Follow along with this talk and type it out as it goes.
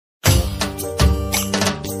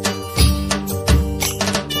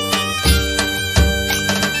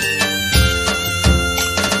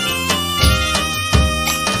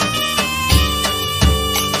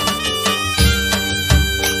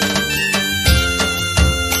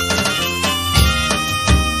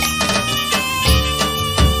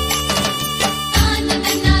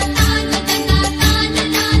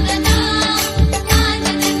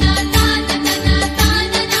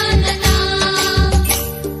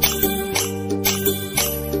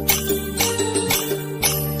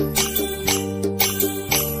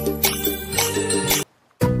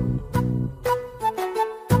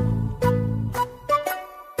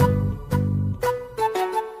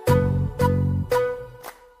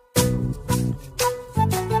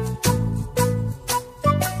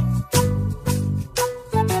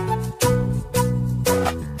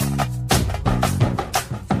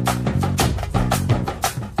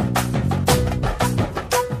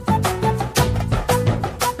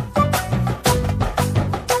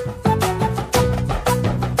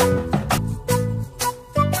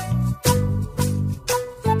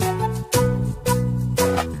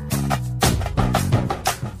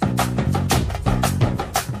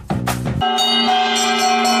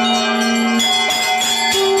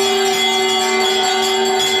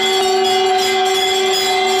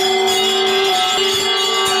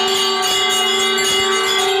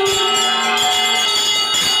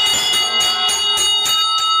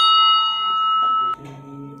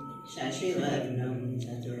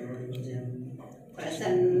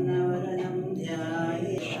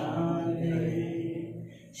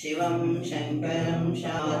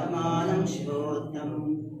शिवोत्तम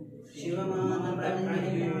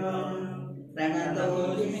शिवमानप्रणयं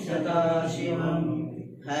प्रणतोऽस्मि सदा शिवं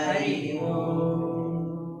हरि ओम।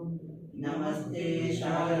 नमस्ते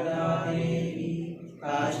शारदा देवी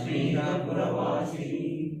काश्मीरपुरवासिनी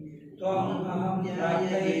त्वं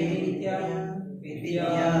ध्याये विद्या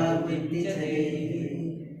बुद्धिचये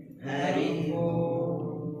हरि ओम।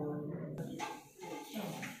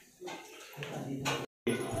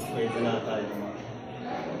 वैद्यनाथ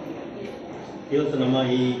ಇವತ್ತು ನಮ್ಮ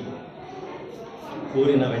ಈ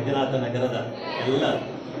ಊರಿನ ವೈದ್ಯನಾಥ ನಗರದ ಎಲ್ಲ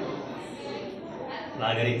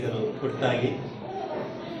ನಾಗರಿಕರು ಒಟ್ಟಾಗಿ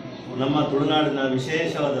ನಮ್ಮ ತುಳುನಾಡಿನ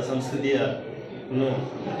ವಿಶೇಷವಾದ ಸಂಸ್ಕೃತಿಯನ್ನು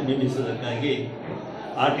ಪ್ರತಿಬಿಂಬಿಸುವುದಕ್ಕಾಗಿ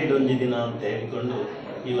ಆಟಿಡೊಂಜಿ ದಿನ ಅಂತ ಹೇಳಿಕೊಂಡು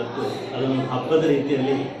ಇವತ್ತು ಅದನ್ನು ಹಬ್ಬದ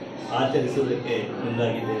ರೀತಿಯಲ್ಲಿ ಆಚರಿಸುವುದಕ್ಕೆ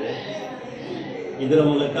ಮುಂದಾಗಿದ್ದೇವೆ. ಇದರ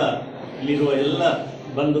ಮೂಲಕ ಇಲ್ಲಿರುವ ಎಲ್ಲ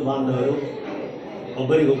ಬಂಧು ಬಾಂಧವರು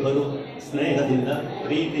ಒಬ್ಬರಿಗೊಬ್ಬರು ಸ್ನೇಹದಿಂದ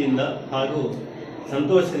ಪ್ರೀತಿಯಿಂದ ಹಾಗೂ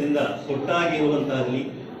ಸಂತೋಷದಿಂದ ಒಟ್ಟಾಗಿ ಇರುವಂತಾಗಲಿ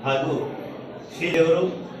ಹಾಗೂ ಶ್ರೀದೇವರು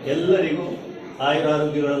ಎಲ್ಲರಿಗೂ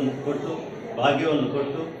ಆಯುರಾರೋಗ್ಯಗಳನ್ನು ಕೊಟ್ಟು ಭಾಗ್ಯವನ್ನು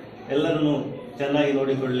ಕೊಟ್ಟು ಎಲ್ಲರನ್ನು ಚೆನ್ನಾಗಿ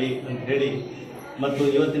ನೋಡಿಕೊಳ್ಳಿ ಅಂತ ಹೇಳಿ ಮತ್ತು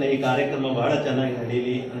ಇವತ್ತಿನ ಈ ಕಾರ್ಯಕ್ರಮ ಬಹಳ ಚೆನ್ನಾಗಿ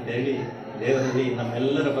ನಡೆಯಲಿ ಅಂತ ಹೇಳಿ ದೇವರಲ್ಲಿ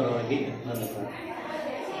ನಮ್ಮೆಲ್ಲರ ಪರವಾಗಿ ನನ್ನ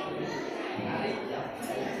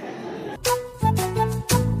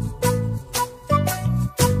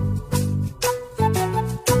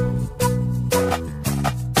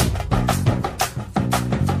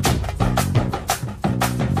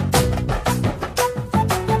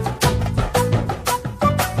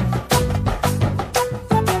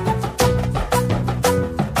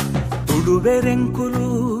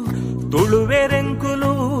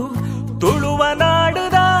ತುಳುವೆರೆಂಕುಲು ತುಳುವ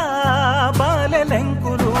ನಾಡುದ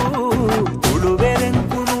ಬಾಲೆಲೆಂಕುಲು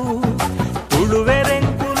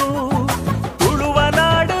ತುಳುವೆರೆಂಕುಲು ತುಳುವ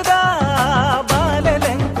ನಾಡುದ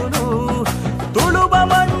ಬಾಲೆಲೆಂಕುಲು ತುಳುವ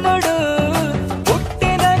ಮಣ್ಣುಡು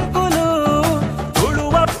ಹುಟ್ಟಿನಂಕುಲು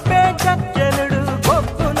ತುಳುವಪ್ಪೆ ಚಚ್ಚಲುಡು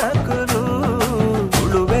ಕೊಪ್ಪು ನಕುಲು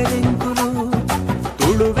ತುಳುವೆರೆಂಕುಲು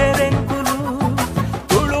ತುಳುವ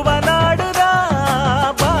ನಾಡುದ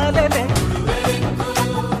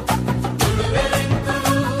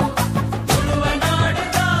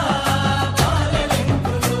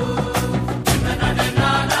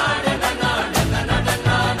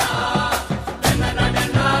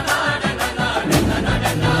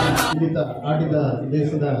ಆಟಿದ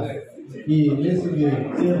ದೇಶದ ಈ ಲೇಸಿಗೆ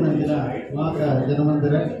ಸೇರಿನಂಚಿನ ಮಾತ್ರ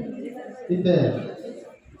ಜನಮಂದಿರ ಇತ್ತೆ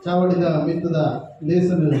ಚಾವಡಿದ ಮಿತ್ತದ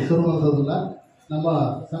ಲೇಸನ್ನು ಸುರುಮಲ್ಲ ನಮ್ಮ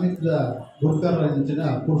ಸಮಿತಿದ ಗುರ್ಕರ ಅಂಚಿನ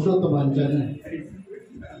ಪುರುಷೋತ್ತಮ ಅಂಚನೆ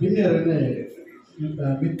ಬಿನ್ನೆರನೆ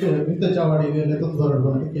ಮಿತ್ತ ಚಾವಡಿಗೆ ಲೆತಂದು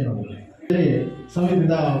ಹೊರಡುವಂತೆ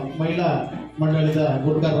ಸಮಿತಿದ ಮಹಿಳಾ ಮಂಡಳಿದ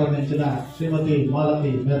ಗುರ್ಕರ ಅಂಚಿನ ಶ್ರೀಮತಿ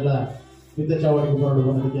ಮಾಲತಿ ಮೇರ್ಲ ಮಿತ್ತ ಚಾವಡಿಗೆ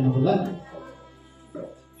ಹೊರಡುವಂತೆ ಏನಲ್ಲ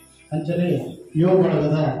ಅಂಚನೆ ಯುವ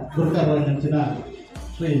ಬಳಗದ ಗುರ್ಕರ ಅಂಚಿನ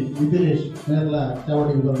ಶ್ರೀ ವಿದಿಲೇಶ್ ಮೇರ್ಲ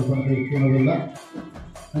ಚಾವಡಿಗೆ ಹೊರಡುವಂತೆ ಏನೋದಿಲ್ಲ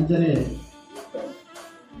ಅಂಚನೆ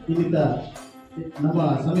ಇನ್ನಿತ ನಮ್ಮ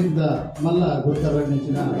ಸಮಿತಿದ ಮಲ್ಲ ಗುರ್ಕರ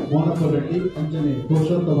ನೆಚ್ಚಿನ ಮೋನಪ್ಪಗಟ್ಟಿ ಅಂಚನೆ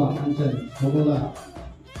ಪುರುಷೋತ್ತಮ ಅಂಚನೆ ಮೊದಲ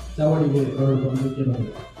ಚಾವಡಿಗೆ ಹೊರಡುವಂತೆ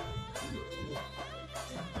ಏನೋದಿಲ್ಲ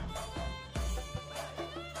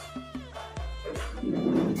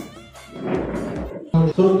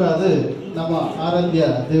ಸುರುಕಾದ ನಮ್ಮ ಆರಾಧ್ಯ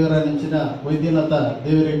ದೇವರ ನೆಂಚಿನ ವೈದ್ಯನಾಥ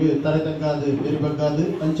ದೇವರಿಗೆ ತಲೆತಕ್ಕಾದ ಇರಬೇಕಾದ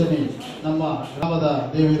ಅಂಚನೆ ನಮ್ಮ ಗ್ರಾಮದ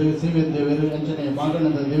ದೇವರು ಸೀಮೆದ ದೇವರು ಅಂಚನೆ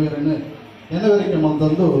ಮಾಗಣದ ದೇವರನ್ನು ನೆನವರಿಕೆ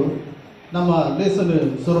ಮಂತಂದು ನಮ್ಮ ಲೇಸಲು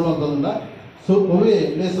ಸುರುಮಲ್ಲ ಒವೇ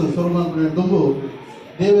ಲೇಸು ಸುರುಮಂಕ ತುಂಬು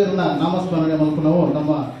ದೇವರನ್ನ ನಾಮಸ್ಮರಣೆ ಮಲ್ಪನವು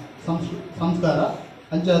ನಮ್ಮ ಸಂಸ್ಕಾರ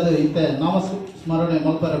ಅಂಚಾದ ಇತ್ತೆ ನಾಮಸ್ಮರಣೆ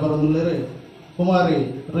ಮಲ್ಪರೆ ಬರೋದಿಲ್ಲರೆ ಕುಮಾರಿ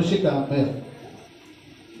ಋಷಿಕಾ ಮೇರ್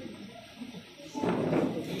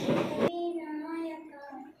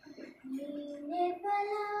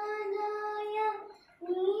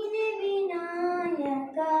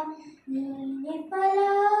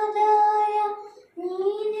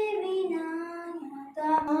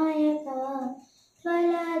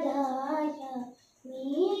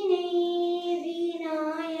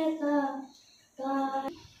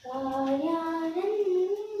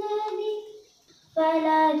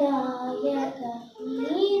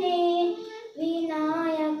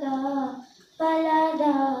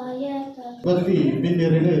ಬರ್ಫಿ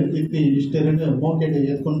ಬಿನ್ನೆರಡು ಇತ್ತಿ ಇಷ್ಟೆರಡು ಮೋಕೆಗೆ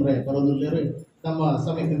ಎತ್ಕೊಂಡ್ರೆ ಬರೋದಿಲ್ಲರು ನಮ್ಮ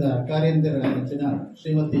ಸಮಿತಿದ ಕಾರ್ಯಂತರ ನೆಚ್ಚಿನ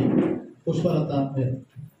ಶ್ರೀಮತಿ ಪುಷ್ಪಲತಾ ಮೇರ್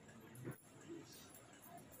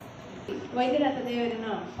ವೈದ್ಯನಾಥ ದೇವರಿನ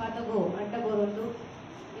ಪಾತಗೋ ಅಂಟಗೋರೊಂದು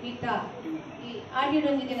ಇತ್ತ ಈ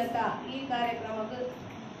ಆಟಿಡೊಂಜಿ ದಿನದ ಈ ಕಾರ್ಯಕ್ರಮಕ್ಕೆ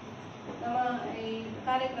ನಮ್ಮ ಈ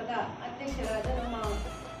ಕಾರ್ಯಕ್ರಮದ ಅಧ್ಯಕ್ಷರಾದ ನಮ್ಮ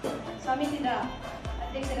ಸಮಿತಿದ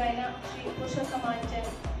ಅಧ್ಯಕ್ಷರಾದ ಶ್ರೀ ಪುರುಷೋತ್ತಮ ಅಂಚನ್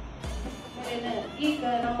ಈಗ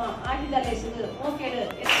ನಮ್ಮ ಆಟಿದ ಲೇಸದು ಮೋಕೆಡು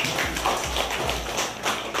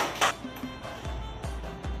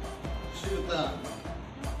ಶ್ರೀಯುತ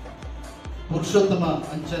ಪುರುಷೋತ್ತಮ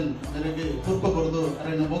ಅಂಚನ್ ಮೇರೆಗೆ ಪೂರ್ಪ ಕೊರದು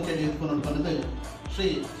ಅರಣ್ಯ ಮೋಕೆಯಲ್ಲಿ ಎತ್ಕೊಂಡು ಬಂದದ್ದು ಶ್ರೀ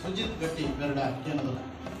ಸುಜಿತ್ ಗಟ್ಟಿ ಬೆರಡ ಕೇನದ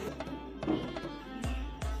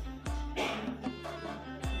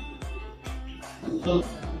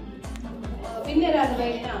ಪಿನ್ನರಾದ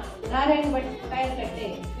ಬೈಲಿನ ನಾರಾಯಣ ಭಟ್ ಕಾಯಲ್ಕಟ್ಟೆ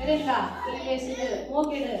ಇದೆಲ್ಲ ಲೇಸದು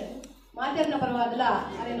ಮೋಕೆಡು ಮಾತೆರ್ನ ಪರವಾದಲ್ಲ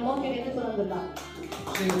ಅರೇನು ಮೋಕೆಡು ಎದುಕೊಂಡಲ್ಲ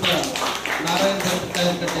ಶ್ರೀಯುತ ನಾರಾಯಣ ಭಟ್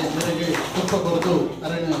ಕಾಯಲ್ಕಟ್ಟೆ ಮೇರೆಗೆ ಪೂರ್ಪ ಕೊರದು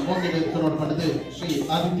ಅರಣ್ಯ ಮೋಕೆಯಲ್ಲಿ ಎತ್ಕೊಂಡು ಬಂದದ್ದು ಶ್ರೀ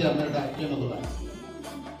ಆದಿತ್ಯ ಬೆರಡ ಕೇನದ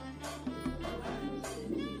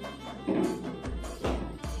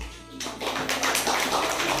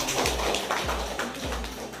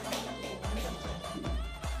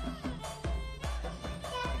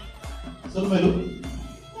ಸುಲ್ಮೇಲು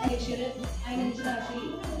ಅಧ್ಯಕ್ಷರು ಐನಂಚಿನ ಶ್ರೀ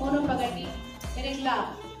ಮೋನಪ್ಪಗಟ್ಟಿ ಇದೆಲ್ಲ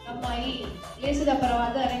ನಮ್ಮ ಈ ಲೇಸದ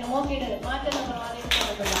ಪರವಾದ ಅರೇನು ಮೋಕೆಡು ಮಾತೆರ್ನ ಪರವಾದ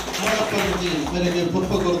ಮೋನಪ್ಪಗಟ್ಟಿ ಮೇರೆಗೆ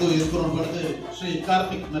ಪೂರ್ಪ ಕೊರದು ಎತ್ಕೊಂಡು ಬಂದದ್ದು ಶ್ರೀ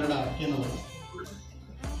ಕಾರ್ತಿಕ್ ಮೆರಡ ಕೇನದ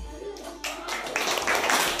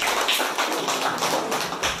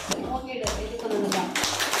ಮೋಕೆಡು ಎದುಕೊಂಡಲ್ಲ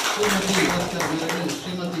ಶ್ರೀಮತಿ ಭಾಸ್ಕರ್ ಮೇರೆಗೆ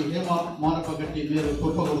ಶ್ರೀಮತಿ ಹೇಮಾ ಮೋನಪ್ಪಗಟ್ಟಿ ಮೇರೆ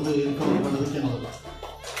ಪೂರ್ಪ ಕೊರದು ಎತ್ಕೊಂಡು ಬಂದದ್ದು ಕೇನದ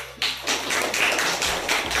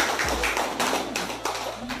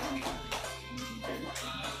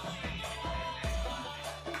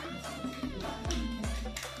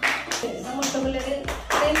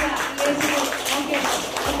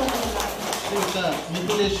ಶ್ರೀಯುತ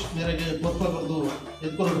ಮಿಥುಲೇಶ್ ಮೇರೆಗೆ ಪೂರ್ಪ ಕೊರದು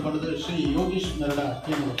ಎತ್ಕೊಂಡು ಬಂದದ್ದು ಶ್ರೀ ಯೋಗೀಶ್ ಮೆರಡ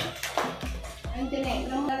ಕೇನದ ಅಂತೆಯೇ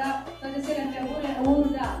ನಮ್ಮ ಸದಸ್ಯರಂತೆ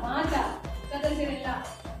ಊರದ ಮಾತ ಸದಸ್ಯರೆಲ್ಲ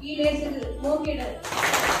ಈ ಲೇಸದು ಮೋಕೆಡು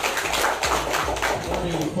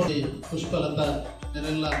ಪುಷ್ಪಲತಾ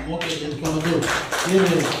ಇದನ್ನೆಲ್ಲ ಮೋಕೆ ಎತ್ಕೊಳ್ಳೋದು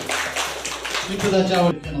ಏನು ಮಿಕ್ಕದ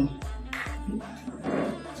ಚಾವಡಿ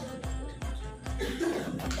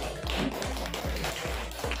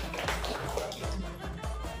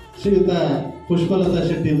ಶ್ರೀಯುತ ಪುಷ್ಪಲತಾ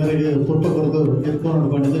ಶೆಟ್ಟಿ ಮೇರೆಗೆ ಪುಟ್ಟ ಕೊರದು ಎತ್ಕೊಂಡು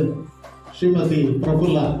ಬಂದಿದ್ದು ಶ್ರೀಮತಿ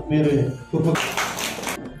ಪ್ರಫುಲ್ಲ ಮೇರೆ ಪುಟ್ಟ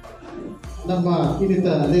ನಮ್ಮ ಇನ್ನಿತ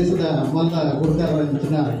ದೇಶದ ಮಲ್ಲ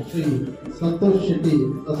ಗುರುತಾರಂಚಿನ ಶ್ರೀ ಸಂತೋಷ್ ಶೆಟ್ಟಿ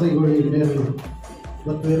ಅಸೈಗೋಳಿ ಮೇರೆ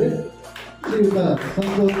ಬರ್ತಾರೆ ಶ್ರೀಯುತ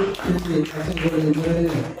ಸಂತೋಷ್ ಶೆಟ್ಟಿ ಅಸೈಗೋಳಿ ಮೇರೆ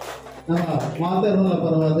ನಮ್ಮ ಮಾತರ್ನಲ್ಲ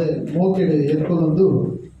ಪರವಾದ ಮೋಕೆಡು ಎತ್ಕೊಂಡು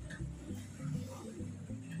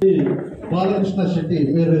ಶ್ರೀ ಬಾಲಕೃಷ್ಣ ಶೆಟ್ಟಿ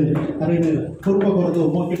ಮೇರೆ ಅರಣ್ಯ ಪೂರ್ವ ಕೊರದು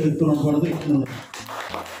ಮೋಕೆಡು ಎತ್ಕೊಂಡು ಬಂದು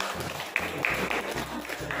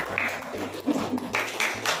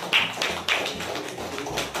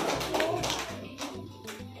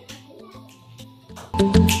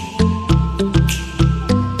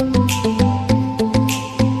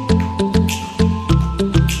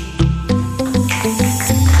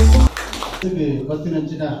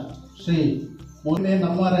ಬಸ್ಸಿನಂಚಿನ ಶ್ರೀ ಮೊನ್ನೆ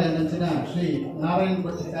ನಮ್ಮರ ನಂಚಿನ ಶ್ರೀ ನಾರಾಯಣ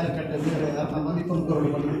ಭಟ್ ಕಾರ್ಯಕರ್ತ ಬೇರೆ ನಮ್ಮ ಮನೆ ಕೊಂಡ್ಕೊಂಡು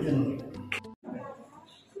ಬಂದಿದ್ದೇನೆ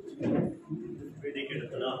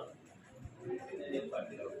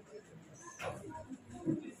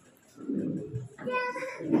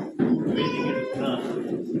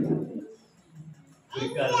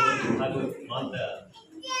ಹಾಗೂ ಮಾತ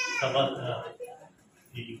ಸಭಾ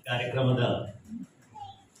ಈ ಕಾರ್ಯಕ್ರಮದ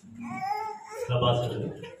ಸಭಾಸದರು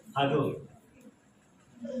ಹಾಗೂ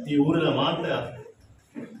ಈ ಊರಿನ ಮಾತ್ರ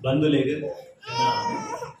ಬಂಧುಲೆಗೆ ನನ್ನ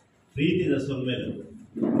ಪ್ರೀತಿದ ಸೊಲ್ಮೇಲೆ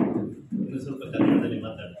ಇನ್ನು ಸ್ವಲ್ಪ ಕನ್ನಡದಲ್ಲಿ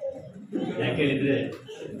ಮಾತಾಡ್ತೀನಿ. ಯಾಕೆ ಹೇಳಿದರೆ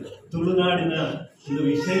ತುಳುನಾಡಿನ ಒಂದು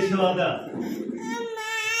ವಿಶೇಷವಾದ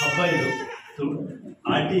ಹಬ್ಬ ಇದು.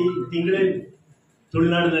 ಆಟಿ ತಿಂಗಳೇ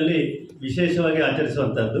ತುಳುನಾಡಿನಲ್ಲಿ ವಿಶೇಷವಾಗಿ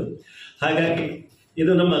ಆಚರಿಸುವಂಥದ್ದು. ಹಾಗಾಗಿ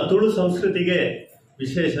ಇದು ನಮ್ಮ ತುಳು ಸಂಸ್ಕೃತಿಗೆ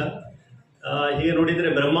ವಿಶೇಷ. ಹೀಗೆ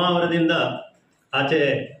ನೋಡಿದರೆ ಬ್ರಹ್ಮಾವರದಿಂದ ಆಚೆ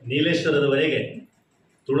ನೀಲೇಶ್ವರದವರೆಗೆ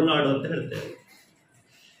ತುಳುನಾಡು ಅಂತ ಹೇಳ್ತೇವೆ.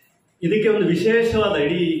 ಇದಕ್ಕೆ ಒಂದು ವಿಶೇಷವಾದ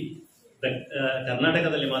ಇಡೀ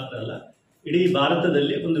ಕರ್ನಾಟಕದಲ್ಲಿ ಮಾತ್ರ ಅಲ್ಲ, ಇಡೀ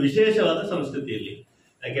ಭಾರತದಲ್ಲಿ ಒಂದು ವಿಶೇಷವಾದ ಸಂಸ್ಕೃತಿಯಲ್ಲಿ.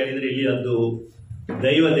 ಯಾಕೆ ಹೇಳಿದರೆ ಇಲ್ಲಿಯದ್ದು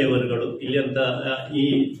ದೈವ ದೇವರುಗಳು, ಇಲ್ಲಿಯಂಥ ಈ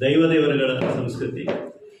ದೈವ ದೇವರುಗಳ ಸಂಸ್ಕೃತಿ,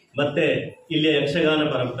 ಮತ್ತು ಇಲ್ಲಿಯ ಯಕ್ಷಗಾನ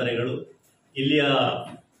ಪರಂಪರೆಗಳು, ಇಲ್ಲಿಯ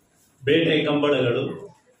ಬೇಟೆ ಕಂಬಳಗಳು,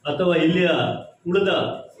 ಅಥವಾ ಇಲ್ಲಿಯ ಉಳಿದ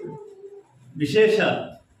ವಿಶೇಷ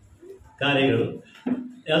ಕಾರ್ಯಗಳು,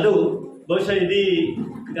 ಅದು ಬಹುಶಃ ಇಡೀ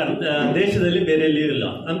ದೇಶದಲ್ಲಿ ಬೇರೆ ಎಲ್ಲಿ ಇರಲ್ಲ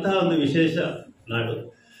ಅಂತಹ ಒಂದು ವಿಶೇಷ ನಾಡು.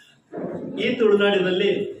 ಈ ತುಳುನಾಡಿನಲ್ಲಿ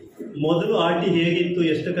ಮೊದಲು ಆಟಿ ಹೇಗಿತ್ತು,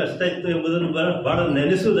 ಎಷ್ಟು ಕಷ್ಟ ಇತ್ತು ಎಂಬುದನ್ನು ಬಹಳ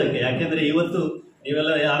ನೆನೆಸುವುದಕ್ಕೆ. ಯಾಕೆಂದರೆ ಇವತ್ತು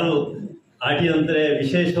ನೀವೆಲ್ಲ ಯಾರು ಆಟಿ ಅಂದರೆ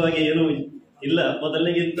ವಿಶೇಷವಾಗಿ ಏನೂ ಇಲ್ಲ,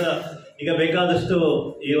 ಮೊದಲಿಗಿಂತ ಈಗ ಬೇಕಾದಷ್ಟು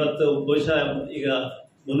ಇವತ್ತು ಬಹುಶಃ ಈಗ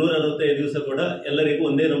 365 ದಿವಸ ಕೂಡ ಎಲ್ಲರಿಗೂ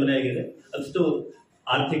ಒಂದೇ ನಮೂನೆ ಆಗಿದೆ. ಅಷ್ಟು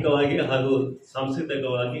ಆರ್ಥಿಕವಾಗಿ ಹಾಗೂ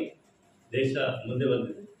ಸಾಂಸ್ಕೃತಿಕವಾಗಿ ದೇಶ ಮುಂದೆ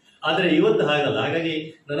ಬಂದಿದೆ. ಆದರೆ ಇವತ್ತು ಹಾಗಲ್ಲ. ಹಾಗಾಗಿ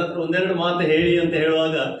ನನ್ನ ಹತ್ರ ಒಂದೆರಡು ಮಾತು ಹೇಳಿ ಅಂತ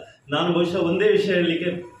ಹೇಳುವಾಗ ನಾನು ಬಹುಶಃ ಒಂದೇ ವಿಷಯ ಹೇಳಲಿಕ್ಕೆ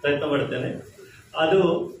ಪ್ರಯತ್ನ ಮಾಡ್ತೇನೆ. ಅದು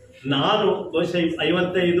ನಾನು ಬಹುಶಃ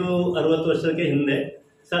 55-60 ವರ್ಷಕ್ಕೆ ಹಿಂದೆ,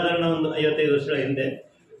 ಸಾಧಾರಣ ಒಂದು 55 ವರ್ಷಗಳ ಹಿಂದೆ,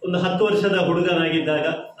 ಒಂದು 10 ವರ್ಷದ ಹುಡುಗನಾಗಿದ್ದಾಗ,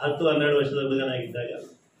 10-12 ವರ್ಷದ ಹುಡುಗನಾಗಿದ್ದಾಗ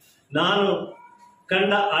ನಾನು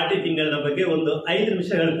ಕಂಡ ಆಟಿ ತಿಂಗಳಿನ ಬಗ್ಗೆ ಒಂದು 5 ನಿಮಿಷ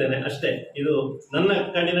ಹೇಳ್ತೇನೆ ಅಷ್ಟೇ. ಇದು ನನ್ನ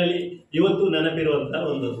ಕಣ್ಣಿನಲ್ಲಿ ಇವತ್ತು ನೆನಪಿರುವಂತಹ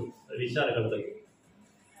ಒಂದು ವಿಚಾರಗಳ ಬಗ್ಗೆ.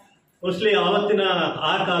 ಮೋಸ್ಟ್ಲಿ ಆವತ್ತಿನ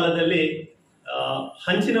ಆ ಕಾಲದಲ್ಲಿ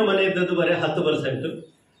ಹಂಚಿನ ಮನೆ ಇದ್ದದ್ದು ಬರೀ 10%,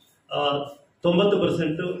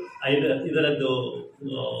 90% ಇದರದ್ದು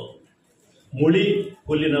ಮುಳಿ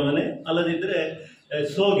ಹುಲ್ಲಿನ ಮನೆ, ಅಲ್ಲದಿದ್ದರೆ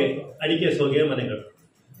ಸೋಗೆ, ಅಡಿಕೆ ಸೋಗೆಯ ಮನೆಗಳು.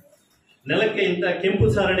 ನೆಲಕ್ಕೆ ಇಂಥ ಕೆಂಪು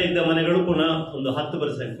ಸಾರಣೆ ಇದ್ದ ಮನೆಗಳು ಪುನಃ ಒಂದು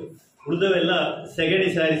 10%, ಉಳಿದವೆಲ್ಲ ಸೆಗಣಿ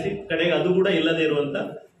ಸಾರಿಸಿ ಕಡೆಗೆ ಅದು ಕೂಡ ಇಲ್ಲದೆ ಇರುವಂಥ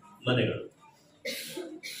ಮನೆಗಳು.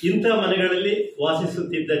 ಇಂಥ ಮನೆಗಳಲ್ಲಿ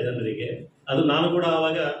ವಾಸಿಸುತ್ತಿದ್ದ ಜನರಿಗೆ, ಅದು ನಾನು ಕೂಡ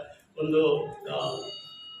ಆವಾಗ ಒಂದು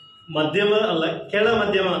ಮಧ್ಯಮ ಅಲ್ಲ, ಕೆಳ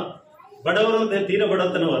ಮಧ್ಯಮ, ಬಡವರು ಅಂತ ತೀರ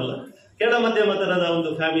ಬಡತನವಲ್ಲ, ಕೆಳ ಮಧ್ಯಮ ಥರದ ಒಂದು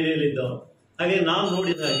ಫ್ಯಾಮಿಲಿಯಲ್ಲಿ ಇದ್ದವರು. ಹಾಗೆ ನಾವು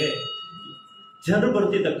ನೋಡಿದ ಹಾಗೆ ಜನರು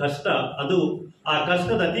ಬರ್ತಿದ್ದ ಕಷ್ಟ, ಅದು ಆ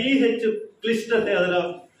ಕಷ್ಟದ ಅತೀ ಹೆಚ್ಚು ಕ್ಲಿಷ್ಟತೆ, ಅದರ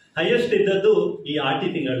ಹೈಯೆಸ್ಟ್ ಇದ್ದದ್ದು ಈ ಆಟಿ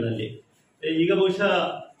ತಿಂಗಳಿನಲ್ಲಿ. ಈಗ ಬಹುಶಃ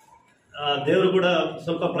ದೇವರು ಕೂಡ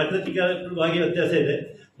ಸ್ವಲ್ಪ ಪ್ರಾಕೃತಿಕವಾಗಿ ವ್ಯತ್ಯಾಸ ಇದೆ.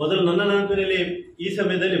 ಮೊದಲು ನನ್ನ ನೆನಪಿನಲ್ಲಿ ಈ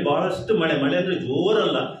ಸಮಯದಲ್ಲಿ ಬಹಳಷ್ಟು ಮಳೆ ಅಂದರೆ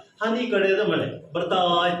ಜೋರಲ್ಲ, ಹನಿ ಕಡೆಯದ ಮಳೆ ಬರ್ತಾ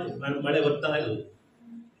ಇತ್ತು, ಮಳೆ ಬರ್ತಾ ಇತ್ತು.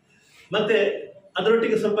 ಮತ್ತೆ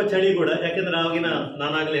ಅದರೊಟ್ಟಿಗೆ ಸ್ವಲ್ಪ ಚಳಿ ಕೂಡ, ಯಾಕೆಂದ್ರೆ ಆವಾಗಿನ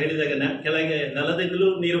ನಾನಾಗಲೇ ಹೇಳಿದಾಗ ಕೆಳಗೆ ನೆಲದಿಂದಲೂ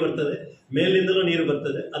ನೀರು ಬರ್ತದೆ, ಮೇಲಿನಿಂದಲೂ ನೀರು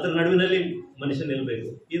ಬರ್ತದೆ, ಅದರ ನಡುವಿನಲ್ಲಿ ಮನುಷ್ಯ ನಿಲ್ಲಬೇಕು.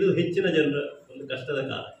 ಇದು ಹೆಚ್ಚಿನ ಜನರ ಒಂದು ಕಷ್ಟದ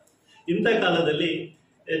ಕಾಲ. ಇಂಥ ಕಾಲದಲ್ಲಿ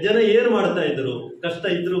ಜನ ಏನು ಮಾಡ್ತಾ ಇದ್ರು, ಕಷ್ಟ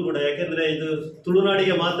ಇದ್ರೂ ಕೂಡ, ಯಾಕೆಂದ್ರೆ ಇದು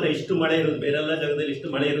ತುಳುನಾಡಿಗೆ ಮಾತ್ರ ಇಷ್ಟು ಮಳೆ ಇರುವುದು, ಬೇರೆಲ್ಲ ಜಾಗದಲ್ಲಿ ಇಷ್ಟು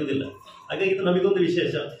ಮಳೆ ಇರುವುದಿಲ್ಲ. ಹಾಗಾಗಿ ಇದು ನಮಗೊಂದು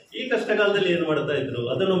ವಿಶೇಷ. ಈ ಕಷ್ಟ ಕಾಲದಲ್ಲಿ ಏನು ಮಾಡ್ತಾ ಇದ್ರು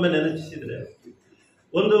ಅದನ್ನೊಮ್ಮೆ ನೆನಪಿಸಿದ್ರೆ,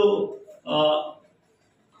 ಒಂದು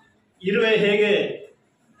ಇರುವೆ ಹೇಗೆ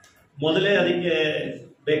ಮೊದಲೇ ಅದಕ್ಕೆ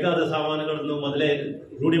ಬೇಕಾದ ಸಾಮಾನುಗಳನ್ನು ಮೊದಲೇ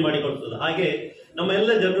ರೂಢಿ ಮಾಡಿಕೊಡ್ತದೆ, ಹಾಗೆ ನಮ್ಮ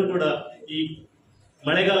ಎಲ್ಲ ಜನರು ಕೂಡ ಈ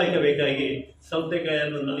ಮಳೆಗಾಲಕ್ಕೆ ಬೇಕಾಗಿ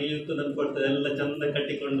ಸೌತೆಕಾಯಿಯನ್ನು ನನಗೆ ಇವತ್ತು ನೆನಪಡ್ತದೆ, ಎಲ್ಲ ಚಂದ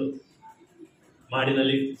ಕಟ್ಟಿಕೊಂಡು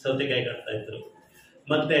ಮಾಡಿನಲ್ಲಿ ಸೌತೆಕಾಯಿ ಕಟ್ತಾ ಇದ್ರು.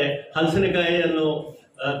 ಮತ್ತೆ ಹಲಸಿನಕಾಯಿಯನ್ನು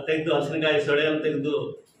ತೆಗೆದು, ಹಲಸಿನಕಾಯಿ ಸೊಳೆಯನ್ನು ತೆಗೆದು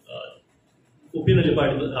ಉಪ್ಪಿನಲ್ಲಿ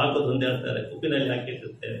ಹಾಕೋದು ಅಂತ ಹೇಳ್ತಾರೆ, ಉಪ್ಪಿನಲ್ಲಿ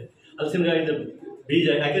ಹಾಕಿಟ್ಟಿರ್ತೇವೆ. ಹಲಸಿನಕಾಯಿದ ಬೀಜ,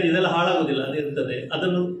 ಯಾಕೆಂದ್ರೆ ಇದೆಲ್ಲ ಹಾಳಾಗುದಿಲ್ಲ, ಅದು ಇರ್ತದೆ,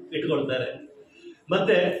 ಅದನ್ನು ಇಟ್ಕೊಳ್ತಾರೆ.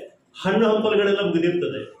 ಮತ್ತೆ ಹಣ್ಣು ಹಂಪಲುಗಳೆಲ್ಲ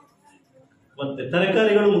ಮುಗಿದಿರ್ತದೆ, ಮತ್ತೆ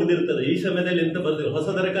ತರಕಾರಿಗಳು ಮುಗಿದಿರ್ತದೆ. ಈ ಸಮಯದಲ್ಲಿ ಎಂತ ಬಂದಿಲ್ಲ, ಹೊಸ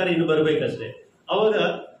ತರಕಾರಿ ಇನ್ನು ಬರಬೇಕಷ್ಟೇ ಅವಾಗ.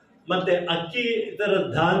 ಮತ್ತೆ ಅಕ್ಕಿ ಇತರ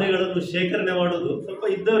ಧಾನ್ಯಗಳನ್ನು ಶೇಖರಣೆ ಮಾಡೋದು ಸ್ವಲ್ಪ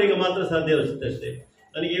ಇದ್ದವರಿಗೆ ಮಾತ್ರ ಸಾಧ್ಯ ಅನಿಸುತ್ತೆ ಅಷ್ಟೇ.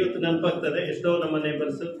 ನನಗೆ ಇವತ್ತು ನೆನಪಾಗ್ತದೆ, ಎಷ್ಟೋ ನಮ್ಮ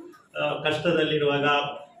ನೇಬರ್ಸ್ ಕಷ್ಟದಲ್ಲಿರುವಾಗ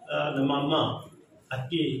ನಮ್ಮ ಅಮ್ಮ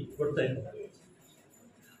ಅಕ್ಕಿ ಕೊಡ್ತಾ ಇದ್ದಾರೆ,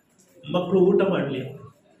 ಮಕ್ಕಳು ಊಟ ಮಾಡಲಿ,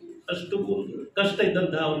 ಅಷ್ಟು ಕಷ್ಟ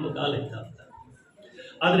ಇದ್ದಂತಹ ಒಂದು ಕಾಲ ಇದ್ದ ಅಂತ.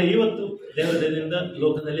 ಆದರೆ ಇವತ್ತು ದೇವರಿಂದ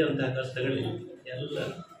ಲೋಕದಲ್ಲಿ ಅಂತಹ ಕಷ್ಟಗಳಿಲ್ಲ, ಎಲ್ಲ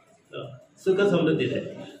ಸುಖ ಸಮೃದ್ಧಿ ಇದೆ.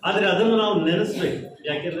 ಆದರೆ ಅದನ್ನು ನಾವು ನೆನೆಸ್ಬೇಕು,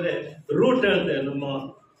 ಯಾಕೆಂದ್ರೆ ರೂಟ್ ಹೇಳ್ತೇವೆ,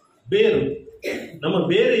 ನಮ್ಮ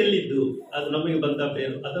ಬೇರು ಎಲ್ಲಿದ್ದು ಅದು ನಮಗೆ ಬಂದ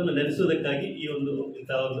ಬೇರು, ಅದನ್ನು ನೆನೆಸುವುದಕ್ಕಾಗಿ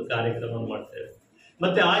ಇಂತಹ ಒಂದು ಕಾರ್ಯಕ್ರಮ ಮಾಡ್ತೇವೆ.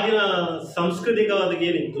 ಮತ್ತೆ ಆಗಿನ ಸಾಂಸ್ಕೃತಿಕವಾಗಿ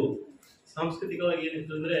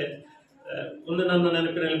ಏನಿತ್ತು ಅಂದ್ರೆ, ಒಂದು ನನ್ನ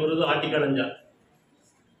ನೆನಪಿನಲ್ಲಿ ಬರೋದು ಆಟಿಕಳಂಜ.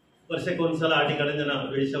 ವರ್ಷಕ್ಕೊಂದ್ಸಲ ಆಟಿಕಳಂಜನ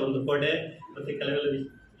ವೇಷ, ಒಂದು ಕೊಡೆ, ಮತ್ತೆ ಕೆಲವೆಲ್ಲ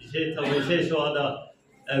ವಿಶೇಷವಾದ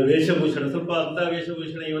ವೇಷಭೂಷಣ, ಸ್ವಲ್ಪ ಅಂತ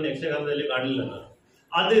ವೇಷಭೂಷಣ ಇವನ್ ಯಕ್ಷಗಾನದಲ್ಲಿ ಕಾಣಲಿಲ್ಲ ನಾನು.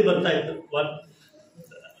 ಅದು ಬರ್ತಾ ಇತ್ತು.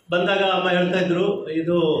 ಬಂದಾಗ ಅಮ್ಮ ಹೇಳ್ತಾ ಇದ್ರು,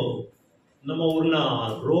 ಇದು ನಮ್ಮ ಊರಿನ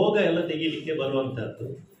ರೋಗ ಎಲ್ಲ ತೆಗೀಲಿಕ್ಕೆ ಬರುವಂತಹದ್ದು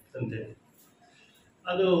ಅಂತೇಳಿ.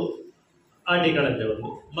 ಅದು ಆಟಿಕಳಂಜ ಒಂದು.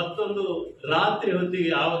 ಮತ್ತೊಂದು ರಾತ್ರಿ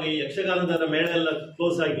ಹೊತ್ತಿಗೆ, ಆವಾಗ ಈ ಯಕ್ಷಗಾನದ ಮೇಳ ಎಲ್ಲ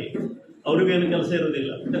ಕ್ಲೋಸ್ ಆಗಿ ಅವ್ರಿಗೇನು ಕೆಲಸ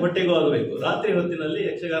ಇರುವುದಿಲ್ಲ, ಮತ್ತೆ ಹೊಟ್ಟೆಗೂ ಆಗಬೇಕು. ರಾತ್ರಿ ಹೊತ್ತಿನಲ್ಲಿ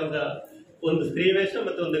ಯಕ್ಷಗಾನದ ಒಂದು ಸ್ತ್ರೀ ವೇಷ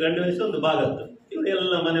ಮತ್ತೆ ಒಂದು ಗಂಡು ವೇಷ, ಒಂದು ಭಾಗದ್ದು,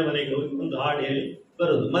 ಇವರೆಲ್ಲ ಮನೆಗೆ ಹೋಗಿ ಒಂದು ಹಾಡು ಹೇಳಿ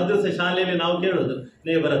ಬರೋದು. ಮಧ್ಯವರ್ಷ ಶಾಲೆಯಲ್ಲಿ ನಾವು ಕೇಳೋದು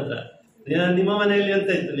ನೇಬರ್ ಹತ್ರ, ನಿಮ್ಮ ಮನೆಯಲ್ಲಿ ಅಂತ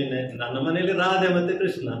ಇತ್ತು ನಿನ್ನೆ? ನನ್ನ ಮನೆಯಲ್ಲಿ ರಾಧೆ ಮತ್ತೆ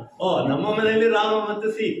ಕೃಷ್ಣ. ನಮ್ಮ ಮನೆಯಲ್ಲಿ ರಾಮ ಮತ್ತೆ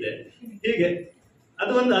ಸೀತೆ. ಹೀಗೆ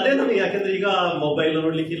ಅದು ಒಂದು ಅದೇ ನಮಗೆ. ಯಾಕೆಂದ್ರೆ ಈಗ ಮೊಬೈಲ್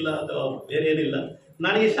ನೋಡ್ಲಿಕ್ಕಿಲ್ಲ ಅಥವಾ ಬೇರೆ ಏನಿಲ್ಲ.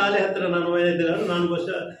 ನನಗೆ ಶಾಲೆ ಹತ್ರ ನಾನು ನಾನು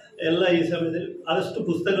ಬಹುಶಃ ಎಲ್ಲ ಈ ಸಮಯದಲ್ಲಿ ಆದಷ್ಟು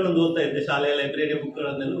ಪುಸ್ತಕಗಳನ್ನು ಓದ್ತಾ ಇದ್ದೆ, ಶಾಲೆಯ ಲೈಬ್ರರಿ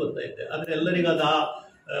ಬುಕ್ಗಳನ್ನೆಲ್ಲ ಓದ್ತಾ ಇದ್ದೆ. ಆದ್ರೆ ಎಲ್ಲರಿಗೂ ಅದು ಆ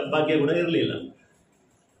ಭಾಗ್ಯ ಕೂಡ ಇರಲಿಲ್ಲ.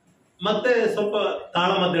 ಮತ್ತೆ ಸ್ವಲ್ಪ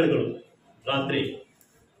ತಾಳಮದ್ದಳೆಗಳು ರಾತ್ರಿ,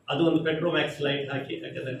 ಅದು ಒಂದು ಪೆಟ್ರೋಮ್ಯಾಕ್ಸ್ ಲೈಟ್ ಹಾಕಿ,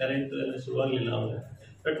 ಯಾಕಂದ್ರೆ ಕರೆಂಟ್ ಎಲ್ಲ ಶುರುವಾಗಲಿಲ್ಲ ಅವಾಗ,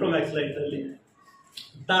 ಪೆಟ್ರೋಮ್ಯಾಕ್ಸ್ ಲೈಟ್ ಅಲ್ಲಿ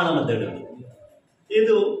ತಾಳಮದ್ದಳೆಗಳು.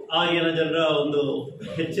 ಇದು ಆಗಿನ ಜನರ ಒಂದು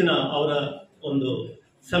ಹೆಚ್ಚಿನ ಅವರ ಒಂದು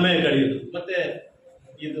ಸಮಯ ಕಳೆಯುವುದು. ಮತ್ತೆ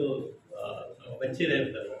ಇದು ಬಚ್ಚಿರೆ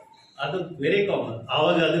ಇರ್ತದೆ, ಅದು ವೆರಿ ಕಾಮನ್.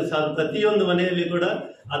 ಆವಾಗ ಅದು ಪ್ರತಿಯೊಂದು ಮನೆಯಲ್ಲಿ ಕೂಡ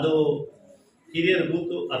ಅದು ಹಿರಿಯರು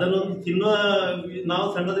ಕೂತು ಅದನ್ನು ತಿನ್ನುವ, ನಾವು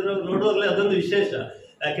ಸಣ್ಣದಿರೋ ನೋಡುವಾಗಲೇ ಅದೊಂದು ವಿಶೇಷ.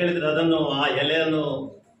 ಯಾಕೆ ಹೇಳಿದ್ರೆ ಅದನ್ನು ಆ ಎಲೆಯನ್ನು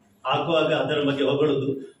ಹಾಕುವಾಗ ಅದರ ಬಗ್ಗೆ ಹೊಗಳುದು,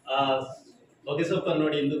 ಆ ಹೊಗೆ ಸೊಪ್ಪನ್ನು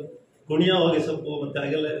ನೋಡಿ ಇಂದು ಕುಣಿಯ ಹೊಗೆ ಸೊಪ್ಪು ಮತ್ತು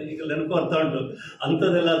ಹಾಗೆಲ್ಲ ಈಗ ನೆನಪು ಬರ್ತಾ ಉಂಟು.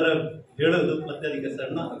 ಅಂಥದ್ದೆಲ್ಲ ಅದರ ಹೇಳೋದು ಮತ್ತು ಅದಕ್ಕೆ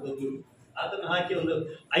ಸಣ್ಣ ಹಾಕೋದು, ಅದನ್ನು ಹಾಕಿ ಒಂದು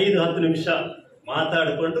 5-10 ನಿಮಿಷ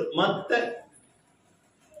ಮಾತಾಡಿಕೊಂಡು ಮತ್ತೆ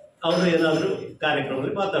ಅವರು ಏನಾದರೂ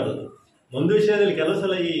ಕಾರ್ಯಕ್ರಮದಲ್ಲಿ ಮಾತಾಡೋದು. ಒಂದು ವಿಷಯದಲ್ಲಿ ಕೆಲವು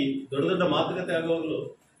ಸಲ ಈ ದೊಡ್ಡ ದೊಡ್ಡ ಮಾತುಕತೆ ಆಗುವಾಗಲೂ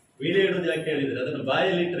ವಿಡಿಯೋ ಇಡೋದು ಯಾಕೆ ಹೇಳಿದರೆ, ಅದನ್ನು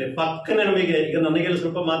ಬಾಯಲ್ಲಿಟ್ಟರೆ ಪಕ್ಕನೆ ನಮಗೆ, ಈಗ ನನಗೆಲ್ಲ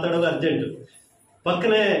ಸ್ವಲ್ಪ ಮಾತಾಡೋದು ಅರ್ಜೆಂಟು,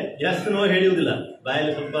 ಪಕ್ಕನೆ ಜಾಸ್ತಿನೋ ಹೇಳುವುದಿಲ್ಲ,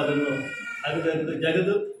 ಬಾಯಲ್ಲಿ ಸ್ವಲ್ಪ ಅದನ್ನು ಅದು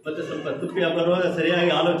ಜಗದು ಮತ್ತು ಸ್ವಲ್ಪ ತುಪ್ಪಿ ಬರುವಾಗ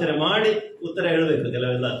ಸರಿಯಾಗಿ ಆಲೋಚನೆ ಮಾಡಿ ಉತ್ತರ ಹೇಳಬೇಕು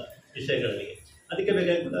ಕೆಲವೆಲ್ಲ ವಿಷಯಗಳಿಗೆ. ಅದಕ್ಕೆ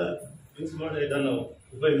ಬೇಕಾದ ಯೂಸ್ ಮಾಡಿ ಇದನ್ನು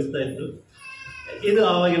ಉಪಯೋಗಿಸ್ತಾ ಇದ್ದು. ಇದು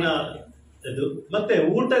ಆವಾಗಿನ ಇದು. ಮತ್ತು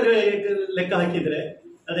ಊಟಗಳಿಗೆ ಲೆಕ್ಕ ಹಾಕಿದರೆ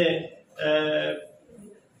ಅದೇ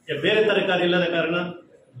ಬೇರೆ ತರಕಾರಿ ಇಲ್ಲದ ಕಾರಣ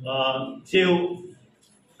ಸೇವು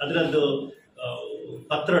ಅದರದ್ದು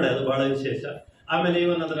ಪತ್ರೊಡೆ ಅದು ಬಹಳ ವಿಶೇಷ. ಆಮೇಲೆ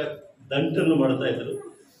ಇವನ್ ಅದರ ದಂಟನ್ನು ಮಾಡ್ತಾ ಇದ್ರು.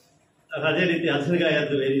 ಅದೇ ರೀತಿ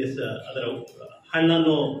ಹಸಿರುಗಾಯದ್ದು ವೇರಿಯಸ್ ಅದರ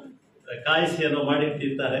ಹಣ್ಣನ್ನು ಕಾಯಿಸಿ ಅನ್ನೋ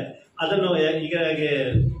ಮಾಡಿಟ್ಟಿರ್ತಾರೆ. ಅದನ್ನು ಈಗ ಹಾಗೆ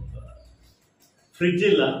ಫ್ರಿಡ್ಜ್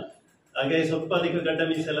ಇಲ್ಲ, ಹಾಗಾಗಿ ಸ್ವಲ್ಪ ಅದಕ್ಕೆ ಗಡ್ಡ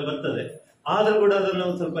ಮೀಸೆಲ್ಲ ಬರ್ತದೆ. ಆದರೂ ಕೂಡ ಅದನ್ನು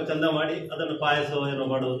ಸ್ವಲ್ಪ ಚಂದ ಮಾಡಿ ಅದನ್ನು ಪಾಯಸ ಏನೋ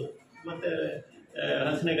ಮಾಡುವುದು. ಮತ್ತು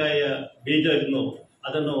ಹಸಿರುಗಾಯಿಯ ಬೀಜವನ್ನು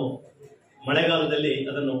ಅದನ್ನು ಮಳೆಗಾಲದಲ್ಲಿ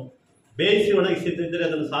ಅದನ್ನು ಬೇಯಿಸಿ ಒಣಗಿಸಿದ್ದರೆ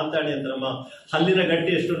ಅದನ್ನು ಸಾಂತಾಣಿ ಅಂತ, ನಮ್ಮ ಹಲ್ಲಿನ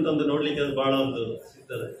ಗಟ್ಟಿ ಎಷ್ಟುಂಟು ಅಂತ ನೋಡಲಿಕ್ಕೆ ಅದು ಭಾಳ ಒಂದು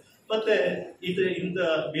ಸಿಗ್ತದೆ. ಮತ್ತು ಇಂಥ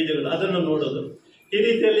ಬೀಜಗಳು ಅದನ್ನು ನೋಡೋದು ಈ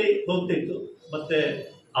ರೀತಿಯಲ್ಲಿ ಹೋಗ್ತಿತ್ತು. ಮತ್ತು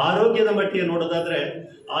ಆರೋಗ್ಯದ ಮಟ್ಟಿಗೆ ನೋಡೋದಾದರೆ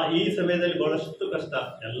ಈ ಸಮಯದಲ್ಲಿ ಬಹಳಷ್ಟು ಕಷ್ಟ,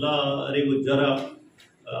 ಎಲ್ಲರಿಗೂ ಜ್ವರ,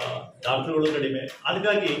 ಡಾಕ್ಟರ್ಗಳು ಕಡಿಮೆ.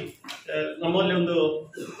 ಅದಕ್ಕಾಗಿ ನಮ್ಮಲ್ಲಿ ಒಂದು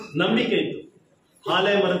ನಂಬಿಕೆ ಇತ್ತು,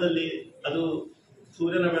 ಆಲೆ ಮರದಲ್ಲಿ ಅದು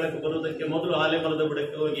ಸೂರ್ಯನ ಬೆಳಕು ಬರುವುದಕ್ಕೆ ಮೊದಲು ಆಲೆ ಮರದ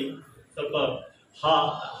ಬುಡಕ್ಕೆ ಹೋಗಿ ಸ್ವಲ್ಪ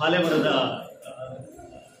ಆಲೆ ಮರದ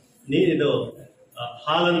ನೀರಿದು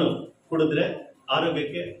ಹಾಲನ್ನು ಕುಡಿದ್ರೆ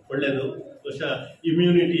ಆರೋಗ್ಯಕ್ಕೆ ಒಳ್ಳೆಯದು, ಬಹುಶಃ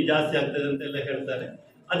ಇಮ್ಯುನಿಟಿ ಜಾಸ್ತಿ ಆಗ್ತದೆ ಅಂತೆಲ್ಲ ಹೇಳ್ತಾರೆ.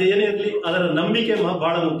 ಅದೇನೇ ಇರಲಿ ಅದರ ನಂಬಿಕೆ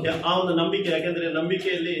ಬಹಳ ಮುಖ್ಯ. ಆ ಒಂದು ನಂಬಿಕೆ, ಯಾಕೆಂದರೆ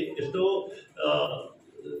ನಂಬಿಕೆಯಲ್ಲಿ ಎಷ್ಟೋ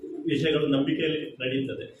ವಿಷಯಗಳು ನಂಬಿಕೆಯಲ್ಲಿ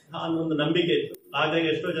ನಡೀತದೆ. ಆ ಒಂದು ನಂಬಿಕೆ ಇತ್ತು. ಹಾಗಾಗಿ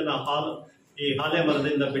ಎಷ್ಟೋ ಜನ ಈ ಆಲೆ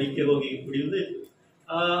ಮರದಿಂದ ಬೆಳಿಗ್ಗೆ ಹೋಗಿ ಕುಡಿಯುವುದೇ ಇತ್ತು.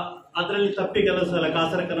 ಅದರಲ್ಲಿ ತಪ್ಪಿ ಕೆಲವು ಸಲ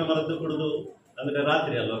ಕಾಸರಕನ ಮರದ್ದು ಕುಡಿದು, ಅಂದರೆ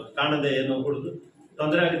ರಾತ್ರಿ ಅಲ್ವ ಕಾಣದೆ ಏನೋ ಕುಡಿದು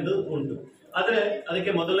ತೊಂದರೆ ಆಗಿದ್ದು ಉಂಟು. ಆದರೆ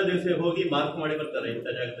ಅದಕ್ಕೆ ಮೊದಲ ದಿವಸ ಹೋಗಿ ಮಾರ್ಕ್ ಮಾಡಿ ಬರ್ತಾರೆ, ಇಂಥ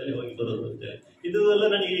ಜಾಗದಲ್ಲಿ ಹೋಗಿ ಬರೋದು ಅಂತೇಳಿ. ಇದು ಎಲ್ಲ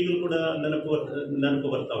ನನಗೆ ಈಗಲೂ ಕೂಡ ನೆನಪು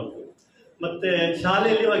ಬರ್ತಾ ಉಂಟು. ಮತ್ತು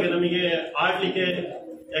ಶಾಲೆಯಲ್ಲಿ ಹಾಗೆ ನಮಗೆ ಆಡಲಿಕ್ಕೆ,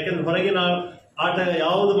 ಯಾಕೆಂದರೆ ಹೊರಗಿನ ಆಟ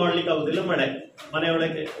ಯಾವುದು ಮಾಡಲಿಕ್ಕೆ ಆಗೋದಿಲ್ಲ,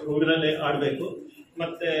 ಮನೆಯೊಳಗೆ ರೂಮಿನಲ್ಲೇ ಆಡಬೇಕು.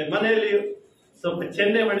 ಮತ್ತು ಮನೆಯಲ್ಲಿ ಸ್ವಲ್ಪ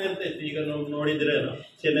ಚೆನ್ನೆ ಮಣೆ ಅಂತ ಇತ್ತು, ಈಗ ನಾವು ನೋಡಿದರೆ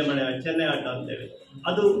ಚೆನ್ನೆ ಆಟ ಅಂತೇಳಿ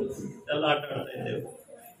ಅದು ಎಲ್ಲ ಆಟ ಆಡ್ತಾ ಇದ್ದೇವೆ.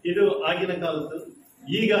 ಇದು ಆಗಿನ ಕಾಲದ್ದು.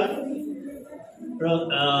 ಈಗ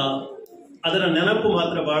ಅದರ ನೆನಪು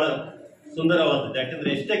ಮಾತ್ರ ಬಹಳ ಸುಂದರವಾದದ್ದು. ಯಾಕೆಂದರೆ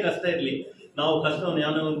ಎಷ್ಟೇ ಕಷ್ಟ ಇರಲಿ, ನಾವು ಕಷ್ಟವನ್ನು,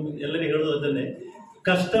 ನಾನು ಎಲ್ಲರಿಗೂ ಹೇಳುವುದನ್ನೇ,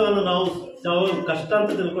 ಕಷ್ಟವನ್ನು ನಾವು ಕಷ್ಟ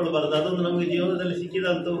ಅಂತ ತಿಳ್ಕೊಳ್ಬಾರ್ದು. ಅದೊಂದು ನಮಗೆ ಜೀವನದಲ್ಲಿ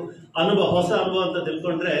ಸಿಕ್ಕಿದಂಥ ಅನುಭವ, ಹೊಸ ಅನುಭವ ಅಂತ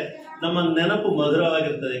ತಿಳ್ಕೊಂಡ್ರೆ ನಮ್ಮ ನೆನಪು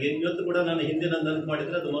ಮಧುರವಾಗಿರ್ತದೆ. ಇವತ್ತು ಕೂಡ ನಾನು ಹಿಂದಿನ ನೆನಪು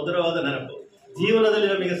ಮಾಡಿದರೆ ಅದು ಮಧುರವಾದ ನೆನಪು. ಜೀವನದಲ್ಲಿ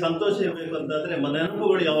ನಮಗೆ ಸಂತೋಷ ಇರಬೇಕು ಅಂತಾದರೆ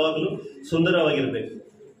ನೆನಪುಗಳು ಯಾವಾಗಲೂ ಸುಂದರವಾಗಿರಬೇಕು.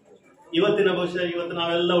 ಬಹುಶಃ ಇವತ್ತು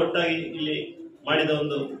ನಾವೆಲ್ಲ ಒಟ್ಟಾಗಿ ಇಲ್ಲಿ ಮಾಡಿದ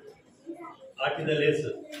ಒಂದು ಆಟಿದ ಲೇಸು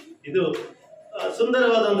ಇದು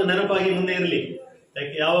ಸುಂದರವಾದ ಒಂದು ನೆನಪಾಗಿ ಮುಂದೆ ಇರಲಿ.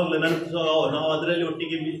 ಯಾಕೆ ಯಾವಾಗಲೂ ನೆನಪಿಸುವ ನಾವು ಅದರಲ್ಲಿ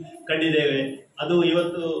ಒಟ್ಟಿಗೆ ಕಂಡಿದ್ದೇವೆ. ಅದು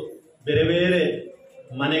ಇವತ್ತು ಬೇರೆ ಬೇರೆ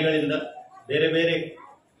ಮನೆಗಳಿಂದ, ಬೇರೆ ಬೇರೆ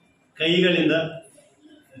ಕೈಗಳಿಂದ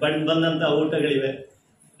ಬಂದಂಥ ಊಟಗಳಿವೆ.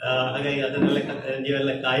 ಹಾಗಾಗಿ ಅದನ್ನೆಲ್ಲ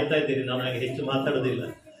ನೀವೆಲ್ಲ ಕಾಯ್ತಾ ಇದ್ದೀರಿ. ನಾನು ಹಾಗೆ ಹೆಚ್ಚು ಮಾತಾಡೋದಿಲ್ಲ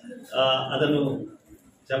ಅದನ್ನು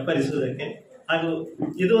ಚಪ್ಪರಿಸುವುದಕ್ಕೆ. ಹಾಗೂ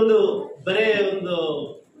ಇದೊಂದು ಬರೇ ಒಂದು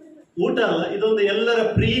ಊಟ ಅಲ್ಲ, ಇದೊಂದು ಎಲ್ಲರ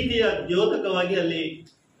ಪ್ರೀತಿಯ ದ್ಯೋತಕವಾಗಿ ಅಲ್ಲಿ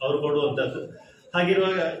ಅವರು ಕೊಡುವಂಥದ್ದು.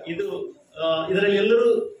 ಹಾಗಿರುವಾಗ ಇದರಲ್ಲಿ ಎಲ್ಲರೂ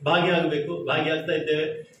ಭಾಗಿಯಾಗಬೇಕು, ಭಾಗಿಯಾಗ್ತಾ ಇದ್ದೇವೆ.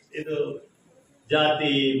 ಇದು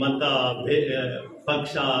ಜಾತಿ, ಮತ,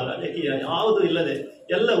 ಪಕ್ಷ, ರಾಜಕೀಯ ಯಾವುದು ಇಲ್ಲದೆ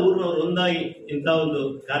ಎಲ್ಲ ಊರಿನವರು ಒಂದಾಗಿ ಇಂಥ ಒಂದು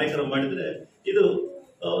ಕಾರ್ಯಕ್ರಮ ಮಾಡಿದರೆ ಇದು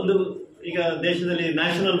ಒಂದು, ಈಗ ದೇಶದಲ್ಲಿ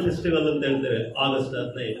ನ್ಯಾಷನಲ್ ಫೆಸ್ಟಿವಲ್ ಅಂತ ಹೇಳ್ತೇವೆ, ಆಗಸ್ಟ್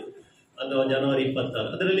 15 ಅಥವಾ ಜನವರಿ 26,